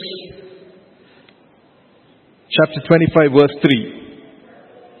 Exodus chapter 25, verse 3.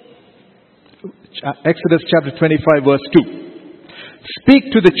 Exodus chapter 25, verse 2.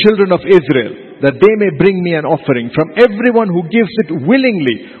 Speak to the children of Israel, that they may bring me an offering. From everyone who gives it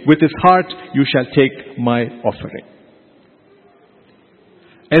willingly with his heart, you shall take my offering.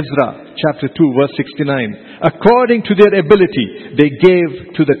 Ezra chapter 2, verse 69. According to their ability, they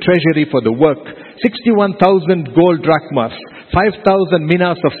gave to the treasury for the work 61,000 gold drachmas, 5,000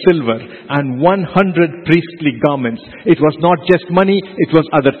 minas of silver, and 100 priestly garments. It was not just money, it was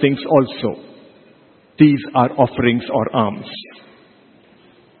other things also. These are offerings or alms.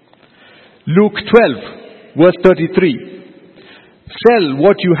 Luke 12, verse 33. Sell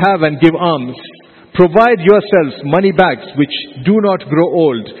what you have and give alms. Provide yourselves money bags which do not grow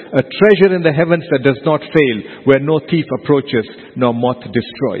old, a treasure in the heavens that does not fail, where no thief approaches nor moth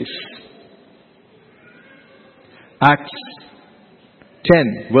destroys. Acts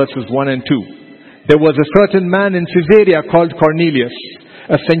 10, verses 1 and 2. There was a certain man in Caesarea called Cornelius,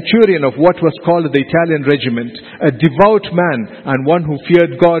 a centurion of what was called the Italian regiment, a devout man and one who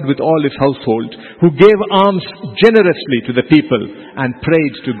feared God with all his household, who gave alms generously to the people and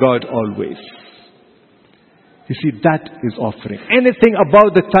prayed to God always. You see, that is offering. Anything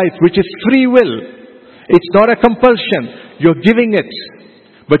about the tithe, which is free will. It's not a compulsion. You're giving it,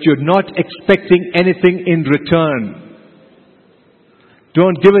 but you're not expecting anything in return.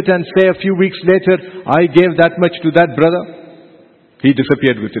 Don't give it and say a few weeks later, I gave that much to that brother. He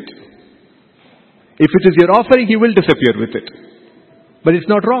disappeared with it. If it is your offering, he will disappear with it. But it's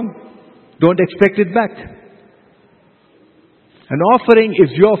not wrong. Don't expect it back. An offering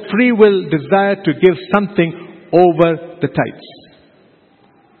is your free will desire to give something over the tithes.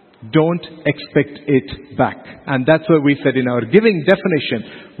 Don't expect it back. And that's why we said in our giving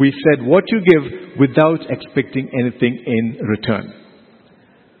definition, we said what you give without expecting anything in return.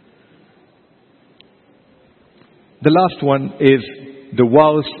 The last one is the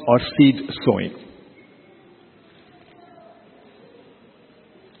vows or seed sowing.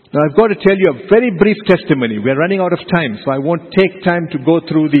 Now I've got to tell you a very brief testimony. We're running out of time, so I won't take time to go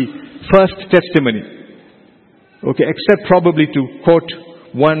through the first testimony. Okay, except probably to quote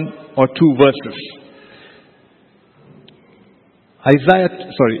 1 or 2 verses.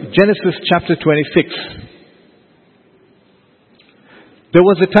 Genesis chapter 26. There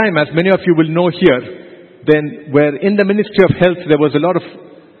was a time, as many of you will know here, then where in the Ministry of Health there was a lot of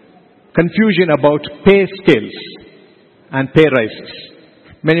confusion about pay scales and pay rises.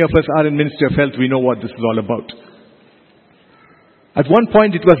 Many of us are in Ministry of Health, we know what this is all about. At one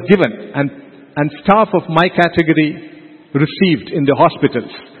point it was given and staff of my category received in the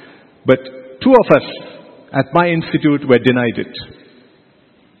hospitals. But 2 of us at my institute were denied it.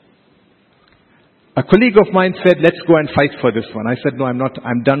 A colleague of mine said, let's go and fight for this one. I said, no, I'm not.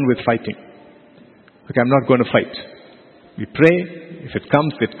 I'm done with fighting. Okay, I'm not going to fight. We pray. If it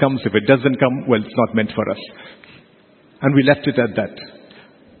comes, it comes. If it doesn't come, well, it's not meant for us. And we left it at that.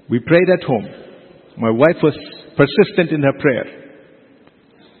 We prayed at home. My wife was persistent in her prayer.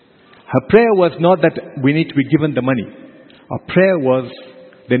 Her prayer was not that we need to be given the money. Our prayer was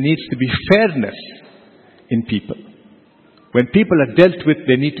there needs to be fairness in people. When people are dealt with,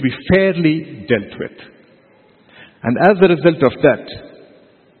 they need to be fairly dealt with. And as a result of that,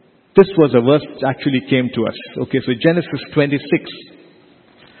 this was a verse that actually came to us. Okay, so Genesis 26,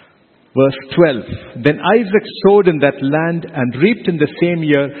 verse 12. Then Isaac sowed in that land and reaped in the same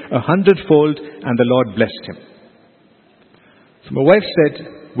year 100-fold, and the Lord blessed him. So my wife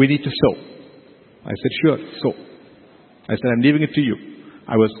said, we need to sow. I said, sure, sow. I said, I'm leaving it to you.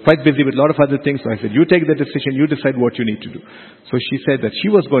 I was quite busy with a lot of other things, so I said, you take the decision, you decide what you need to do. So she said that she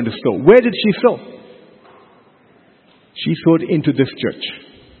was going to sow. Where did she sow? She sowed into this church.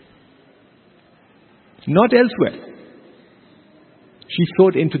 Not elsewhere. She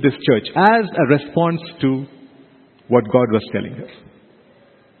sowed into this church as a response to what God was telling her.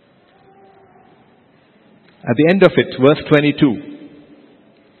 At the end of it, verse 22,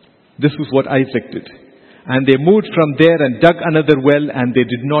 this is what Isaac did. And they moved from there and dug another well, and they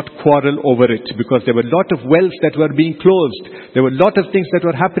did not quarrel over it, because there were a lot of wells that were being closed. There were a lot of things that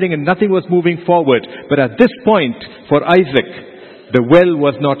were happening and nothing was moving forward. But at this point, for Isaac, the well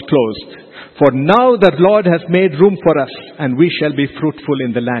was not closed. For now the Lord has made room for us, and we shall be fruitful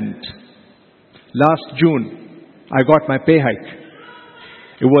in the land. Last June, I got my pay hike.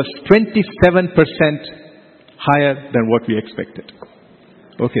 It was 27% higher than what we expected.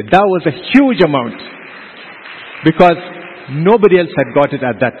 Okay, that was a huge amount, because nobody else had got it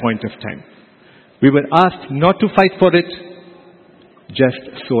at that point of time. We were asked not to fight for it,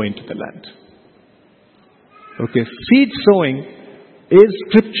 just sow into the land. Okay, seed sowing is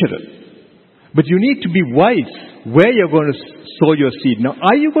scriptural. But you need to be wise where you're going to sow your seed. Now,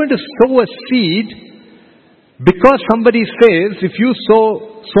 are you going to sow a seed because somebody says if you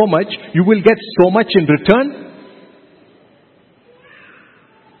sow so much, you will get so much in return?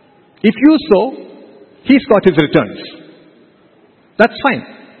 If you sow, he's got his returns. That's fine.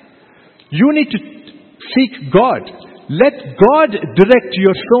 You need to seek God. Let God direct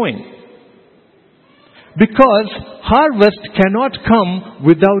your sowing. Because harvest cannot come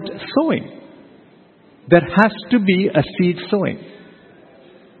without sowing. There has to be a seed sowing.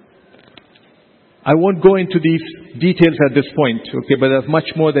 I won't go into these details at this point, okay, but there's much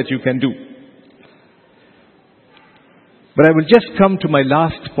more that you can do. But I will just come to my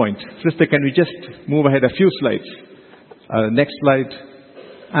last point. Sister, can we just move ahead a few slides? Next slide,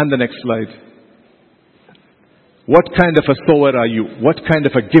 and the next slide. What kind of a sower are you? What kind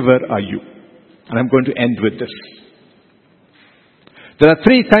of a giver are you? And I'm going to end with this. There are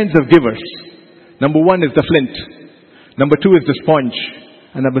three kinds of givers. Number one is the flint. Number two is the sponge.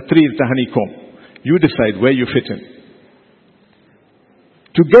 And number three is the honeycomb. You decide where you fit in.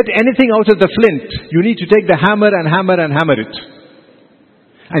 To get anything out of the flint, you need to take the hammer and hammer and hammer it.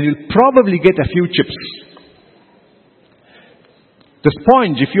 And you'll probably get a few chips. The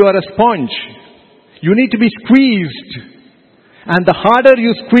sponge, if you are a sponge, you need to be squeezed. And the harder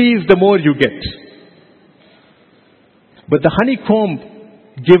you squeeze, the more you get. But the honeycomb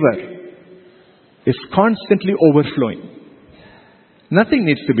giver is constantly overflowing. Nothing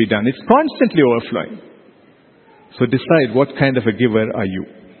needs to be done. It's constantly overflowing. So decide what kind of a giver are you.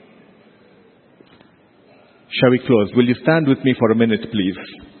 Shall we close? Will you stand with me for a minute, please?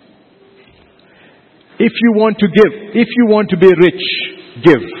 If you want to give, if you want to be rich,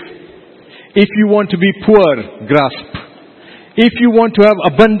 give. If you want to be poor, grasp. If you want to have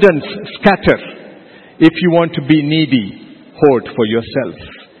abundance, scatter. If you want to be needy, hoard for yourself.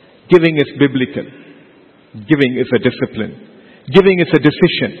 Giving is biblical. Giving is a discipline. Giving is a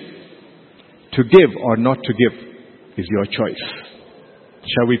decision. To give or not to give is your choice.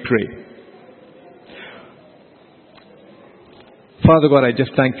 Shall we pray? Father God, I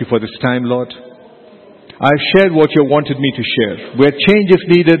just thank you for this time, Lord. I've shared what you wanted me to share. Where change is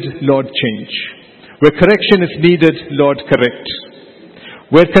needed, Lord, change. Where correction is needed, Lord, correct.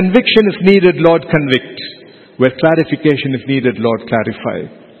 Where conviction is needed, Lord, convict. Where clarification is needed, Lord,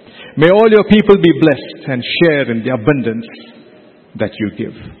 clarify. May all your people be blessed and share in the abundance that you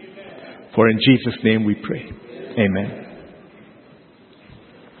give. For in Jesus' name we pray. Amen.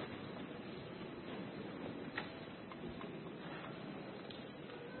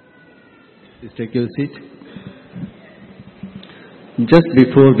 Please take your seat. Just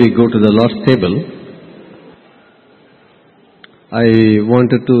before we go to the Lord's table, I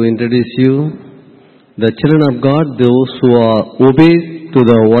wanted to introduce you the children of God, those who are obeyed to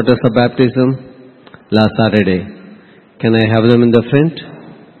the waters of baptism last Saturday. Can I have them in the front?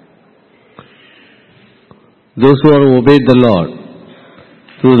 Those who are obeyed the Lord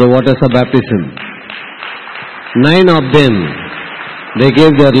through the waters of baptism. 9 of them, they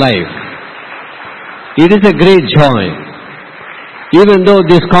gave their life. It is a great joy. Even though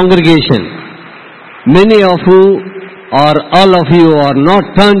this congregation, many of you or all of you are not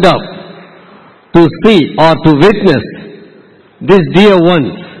turned up to see or to witness these dear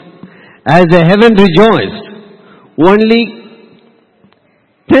ones, as the heaven rejoiced, only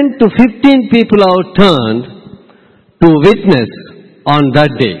 10 to 15 people are turned to witness on that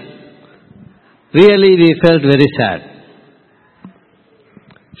day. Really, we felt very sad.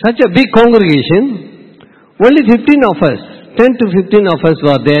 Such a big congregation, only 15 of us, 10 to 15 of us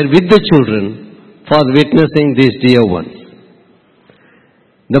were there with the children for witnessing these dear ones.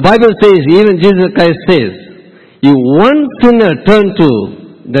 The Bible says, even Jesus Christ says, if one sinner turn to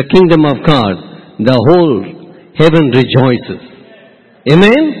the kingdom of God, the whole heaven rejoices.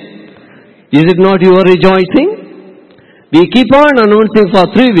 Amen? Is it not your rejoicing? We keep on announcing for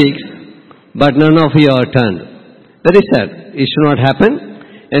 3 weeks, but none of you are turned. Very sad. It should not happen.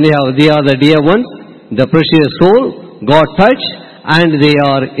 Anyhow, they are the dear ones, the precious soul, God touched, and they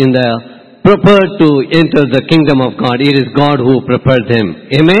are in the prepared to enter the kingdom of God. It is God who prepared them.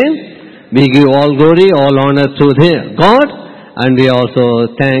 Amen? We give all glory, all honor to God, and we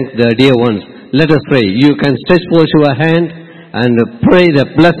also thank the dear ones. Let us pray. You can stretch forth your hand and pray the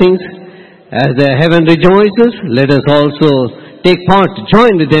blessings. As the heaven rejoices, let us also take part,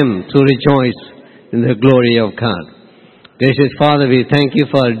 join with them to rejoice in the glory of God. Gracious Father, we thank you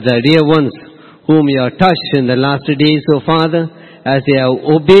for the dear ones whom you have touched in the last days, O Father, as they have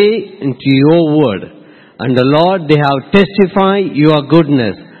obeyed into your word. And the Lord, they have testified your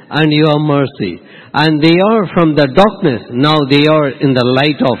goodness and your mercy. And they are from the darkness, now they are in the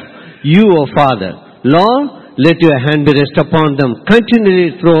light of you, O Father. Lord, let your hand be rest upon them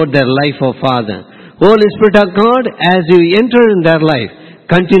continually throughout their life, O Father. Holy Spirit of God, as you enter in their life,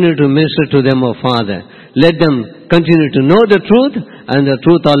 continue to minister to them, O Father. Let them continue to know the truth, and the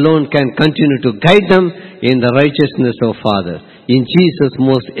truth alone can continue to guide them in the righteousness, O Father. In Jesus'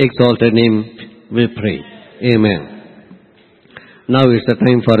 most exalted name we pray. Amen. Now is the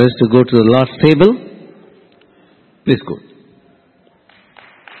time for us to go to the Lord's table. Please go.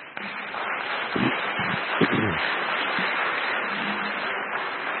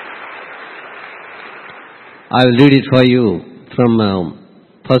 I will read it for you from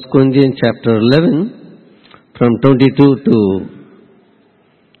 1 Corinthians chapter 11, from 22 to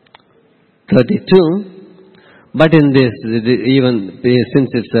 32. But in this, even since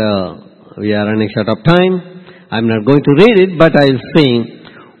we are running short of time, I'm not going to read it, but I'll say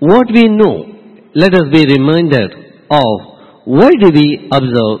what we know. Let us be reminded of why do we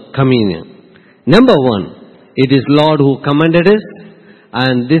observe communion. Number one, it is Lord who commanded us,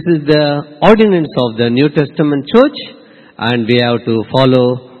 and this is the ordinance of the New Testament church, and we have to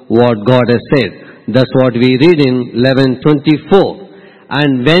follow what God has said. That's what we read in 11:24.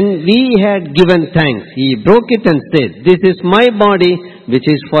 And when we had given thanks, he broke it and said, "This is my body which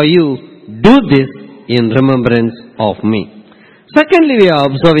is for you. Do this in remembrance of me." Secondly, we are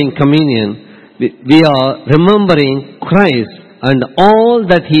observing communion. We are remembering Christ and all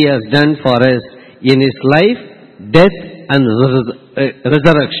that he has done for us in his life, death, and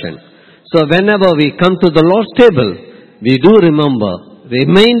resurrection. So whenever we come to the Lord's table, we do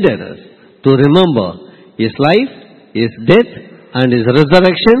reminded us to remember his life, his death, and his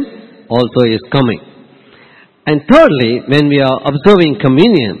resurrection also is coming. And thirdly, when we are observing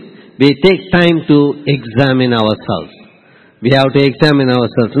communion, we take time to examine ourselves. We have to examine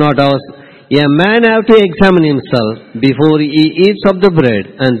ourselves, not ours. A man have to examine himself before he eats of the bread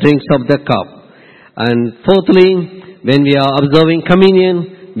and drinks of the cup. And fourthly, when we are observing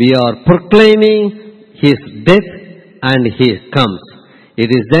communion, we are proclaiming his death and he comes. It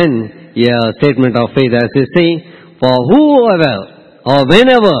is then a statement of faith, as they say, for whoever or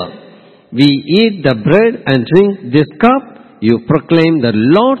whenever we eat the bread and drink this cup, you proclaim the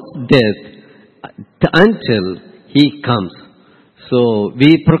Lord's death until he comes. So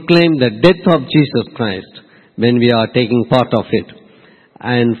we proclaim the death of Jesus Christ when we are taking part of it.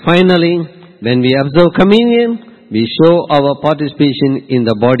 And finally, when we observe communion, we show our participation in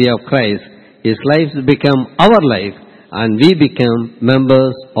the body of Christ. His life become our life, and we become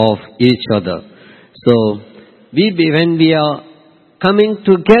members of each other. So when we are coming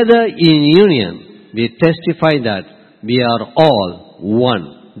together in union, we testify that we are all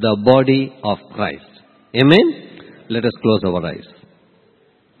one, the body of Christ. Amen? Let us close our eyes.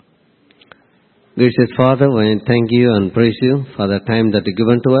 Gracious Father, I thank you and praise you for the time that you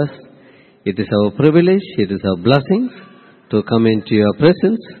given to us. It is our privilege, it is our blessing to come into your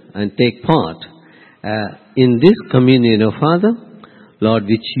presence and take part in this communion, O Father, Lord,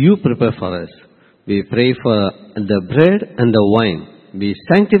 which you prepare for us. We pray for the bread and the wine. We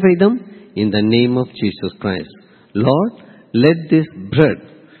sanctify them in the name of Jesus Christ. Lord, let this bread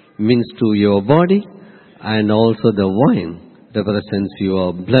means to your body, and also the wine represents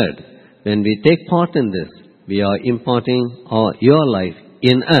your blood. When we take part in this, we are imparting your life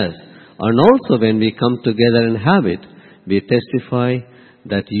in us. And also when we come together and have it, we testify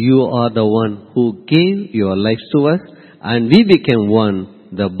that you are the one who gave your life to us, and we became one,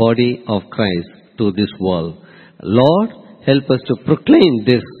 the body of Christ, to this world. Lord, help us to proclaim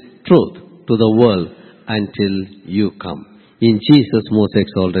this truth to the world until you come. In Jesus' most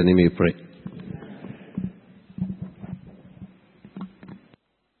exalted name we pray.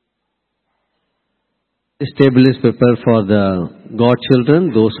 This table is prepared for the God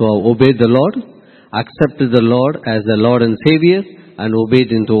children, those who have obeyed the Lord, accepted the Lord as the Lord and Savior, and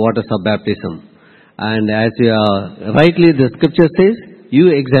obeyed into waters of baptism. And as rightly the scripture says, you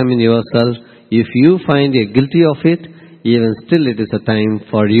examine yourself. If you find you guilty of it, even still it is a time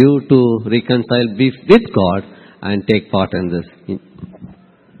for you to reconcile with God and take part in this.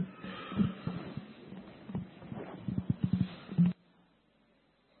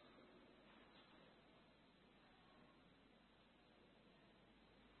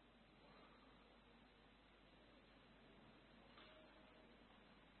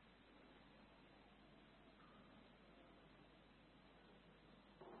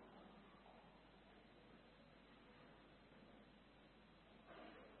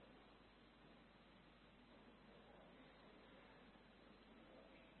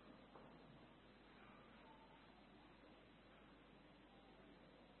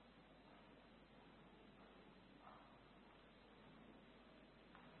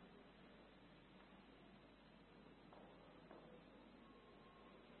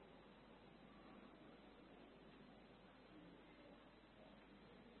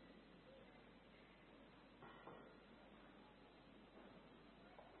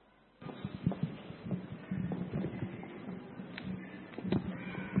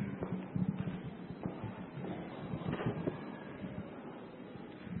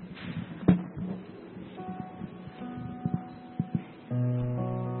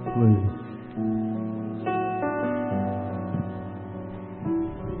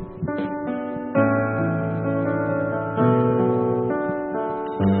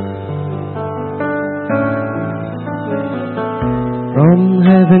 From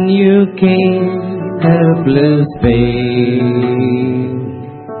heaven you came, helpless babe,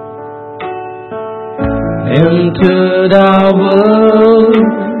 into the world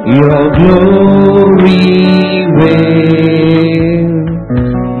your glory will,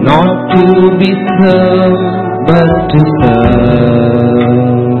 not to be served but to serve,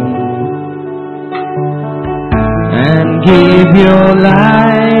 and give your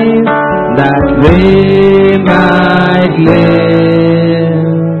life that we might live.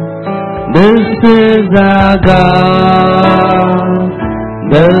 This is our God,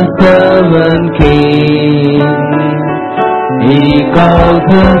 the servant King. He calls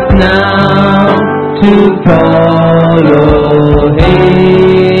us now to follow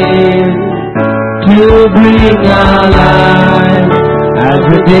Him, to bring our life as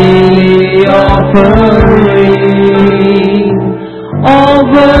a daily offering of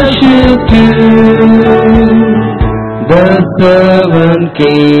worship to the servant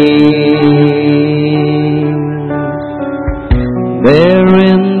King. There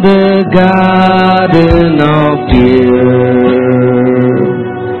in the garden of tears,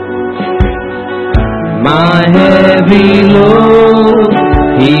 my heavy load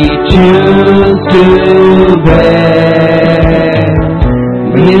He chose to bear.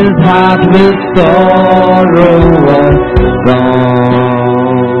 His heart with sorrow was gone.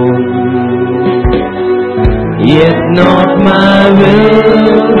 Yet not my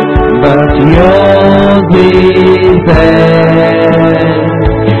will, but yours be said.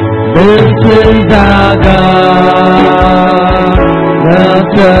 This is our God, the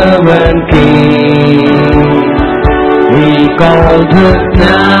servant King. He calls us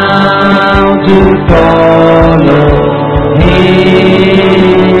now to follow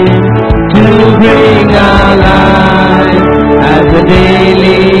Him, to bring our life as a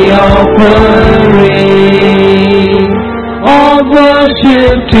daily offering of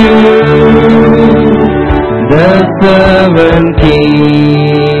worship to the servant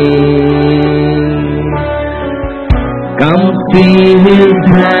King. Come see His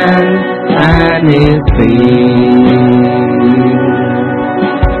hands and His feet,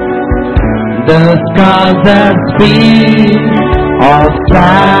 the scars that speak of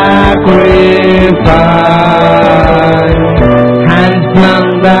sacrifice, hands flung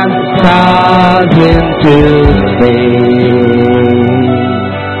that stars to sing.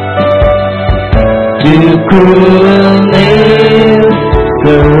 To cruel nails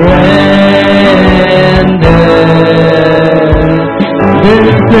surrender.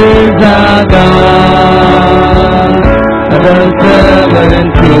 This is our God, the servant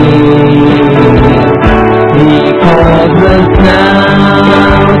King. He calls us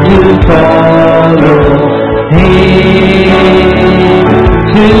now to follow Him,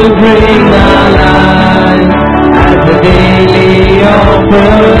 to bring our lives as a daily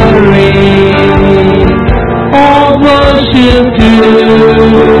offering. All worship to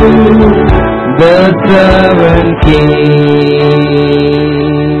the servant King.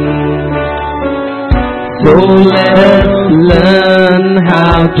 So let us learn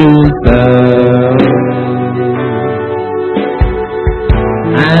how to serve,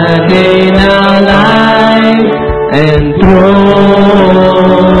 and in our lives enthroning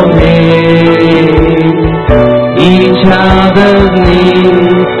each other's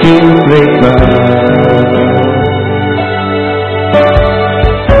needs to bring birth.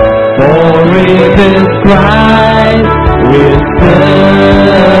 For if it's Christ we're serving,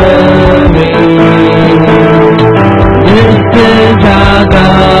 this is our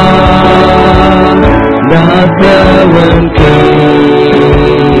God, the servant King.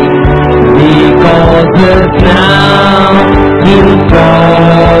 He calls us now to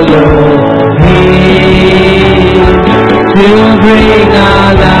follow Him, to bring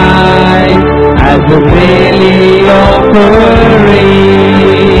our life as a daily offering.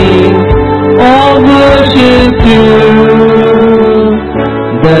 All worship to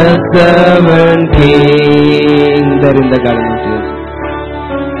the servant King. There in the garden of tears.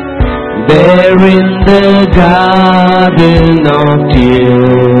 There in the garden of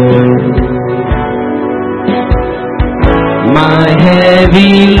tears, my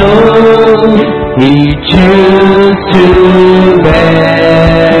heavy load He chose to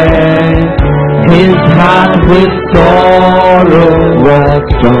bear. His heart with sorrow was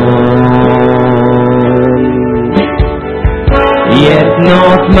torn. Yet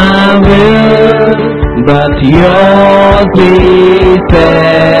not my will, but yours be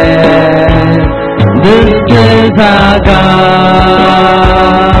said. This is our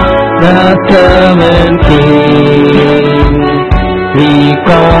God, the servant King. He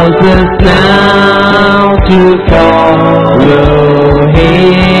calls us now to follow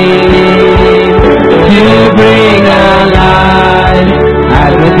Him, to bring our lives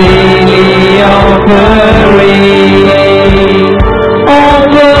as a daily offering. All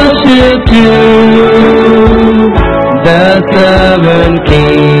worship to the servant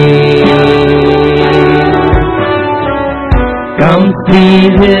King. Come see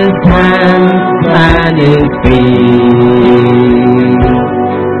His hands and His feet,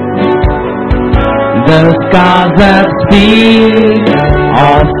 the scars that speak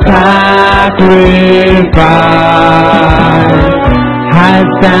of sacrifice has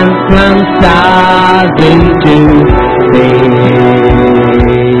transformed stars into things.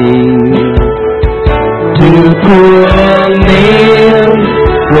 To cruel nails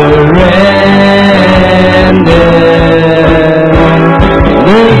surrender.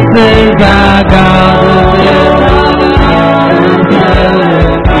 This is our God,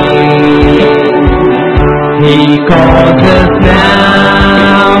 He calls us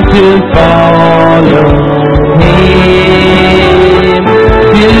now to follow Him,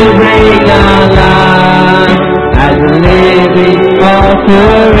 to bring our lives as a living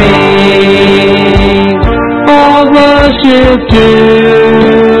offering. All worship to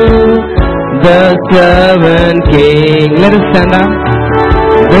the servant King. Let us stand up.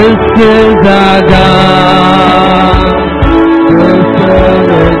 This is our God, the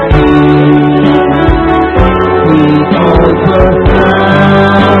servant King. He calls us now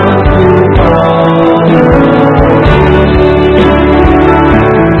to follow Him,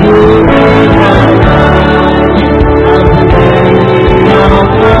 to bring our lives as a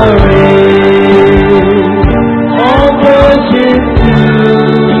offering. All worship to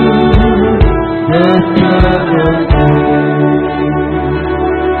the servant King.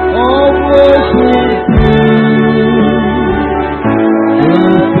 All worship to the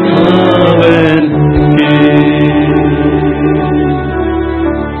servant King.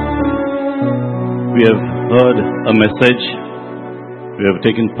 We have heard a message. We have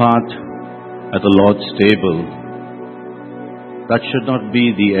taken part at the Lord's table. That should not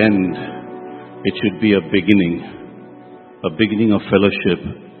be the end. It should be a beginning of fellowship.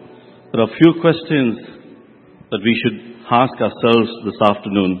 There are a few questions that we should ask ourselves this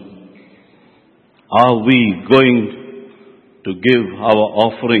afternoon. Are we going to give our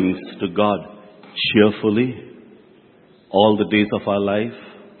offerings to God cheerfully all the days of our life?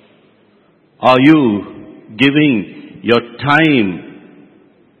 Are you giving your time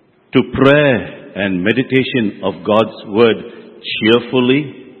to prayer and meditation of God's word cheerfully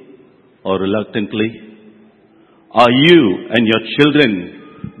or reluctantly? Are you and your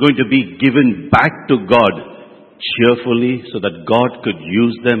children going to be given back to God cheerfully so that God could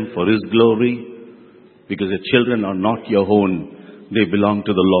use them for His glory? Because your children are not your own, they belong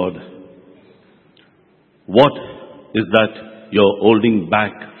to the Lord. What is that you're holding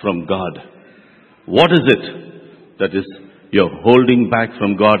back from God? What is it that is you're holding back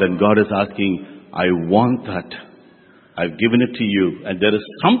from God, and God is asking, I want that. I've given it to you. And there is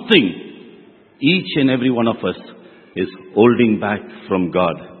something each and every one of us is holding back from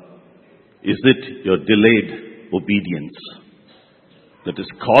God. Is it your delayed obedience that is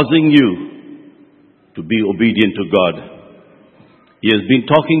causing you to be obedient to God? He has been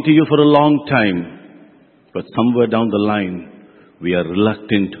talking to you for a long time, but somewhere down the line, we are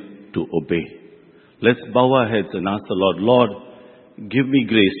reluctant to obey. Let's bow our heads and ask the Lord, Lord, give me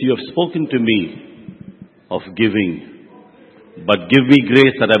grace. You have spoken to me of giving, but give me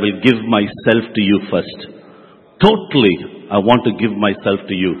grace that I will give myself to you first. Totally, I want to give myself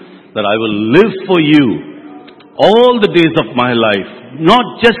to you, that I will live for you all the days of my life.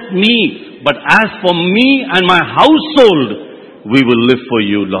 Not just me, but as for me and my household, we will live for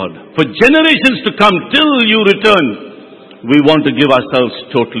you, Lord. For generations to come till you return, we want to give ourselves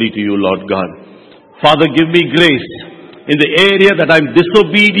totally to you, Lord God. Father, give me grace in the area that I'm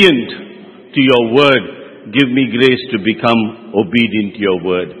disobedient to your word. Give me grace to become obedient to your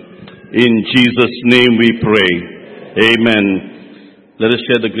word. In Jesus' name we pray. Amen. Let us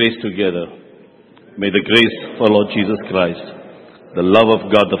share the grace together. May the grace of our Lord Jesus Christ, the love of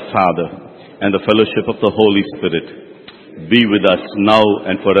God the Father, and the fellowship of the Holy Spirit be with us now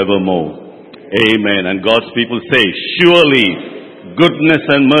and forevermore. Amen. And God's people say, surely goodness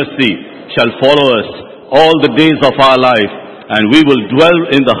and mercy shall follow us all the days of our life, and we will dwell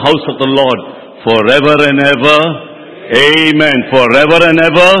in the house of the Lord forever and ever. Amen. Forever and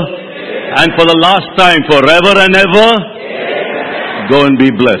ever. And for the last time, forever and ever. Go and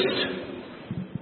be blessed.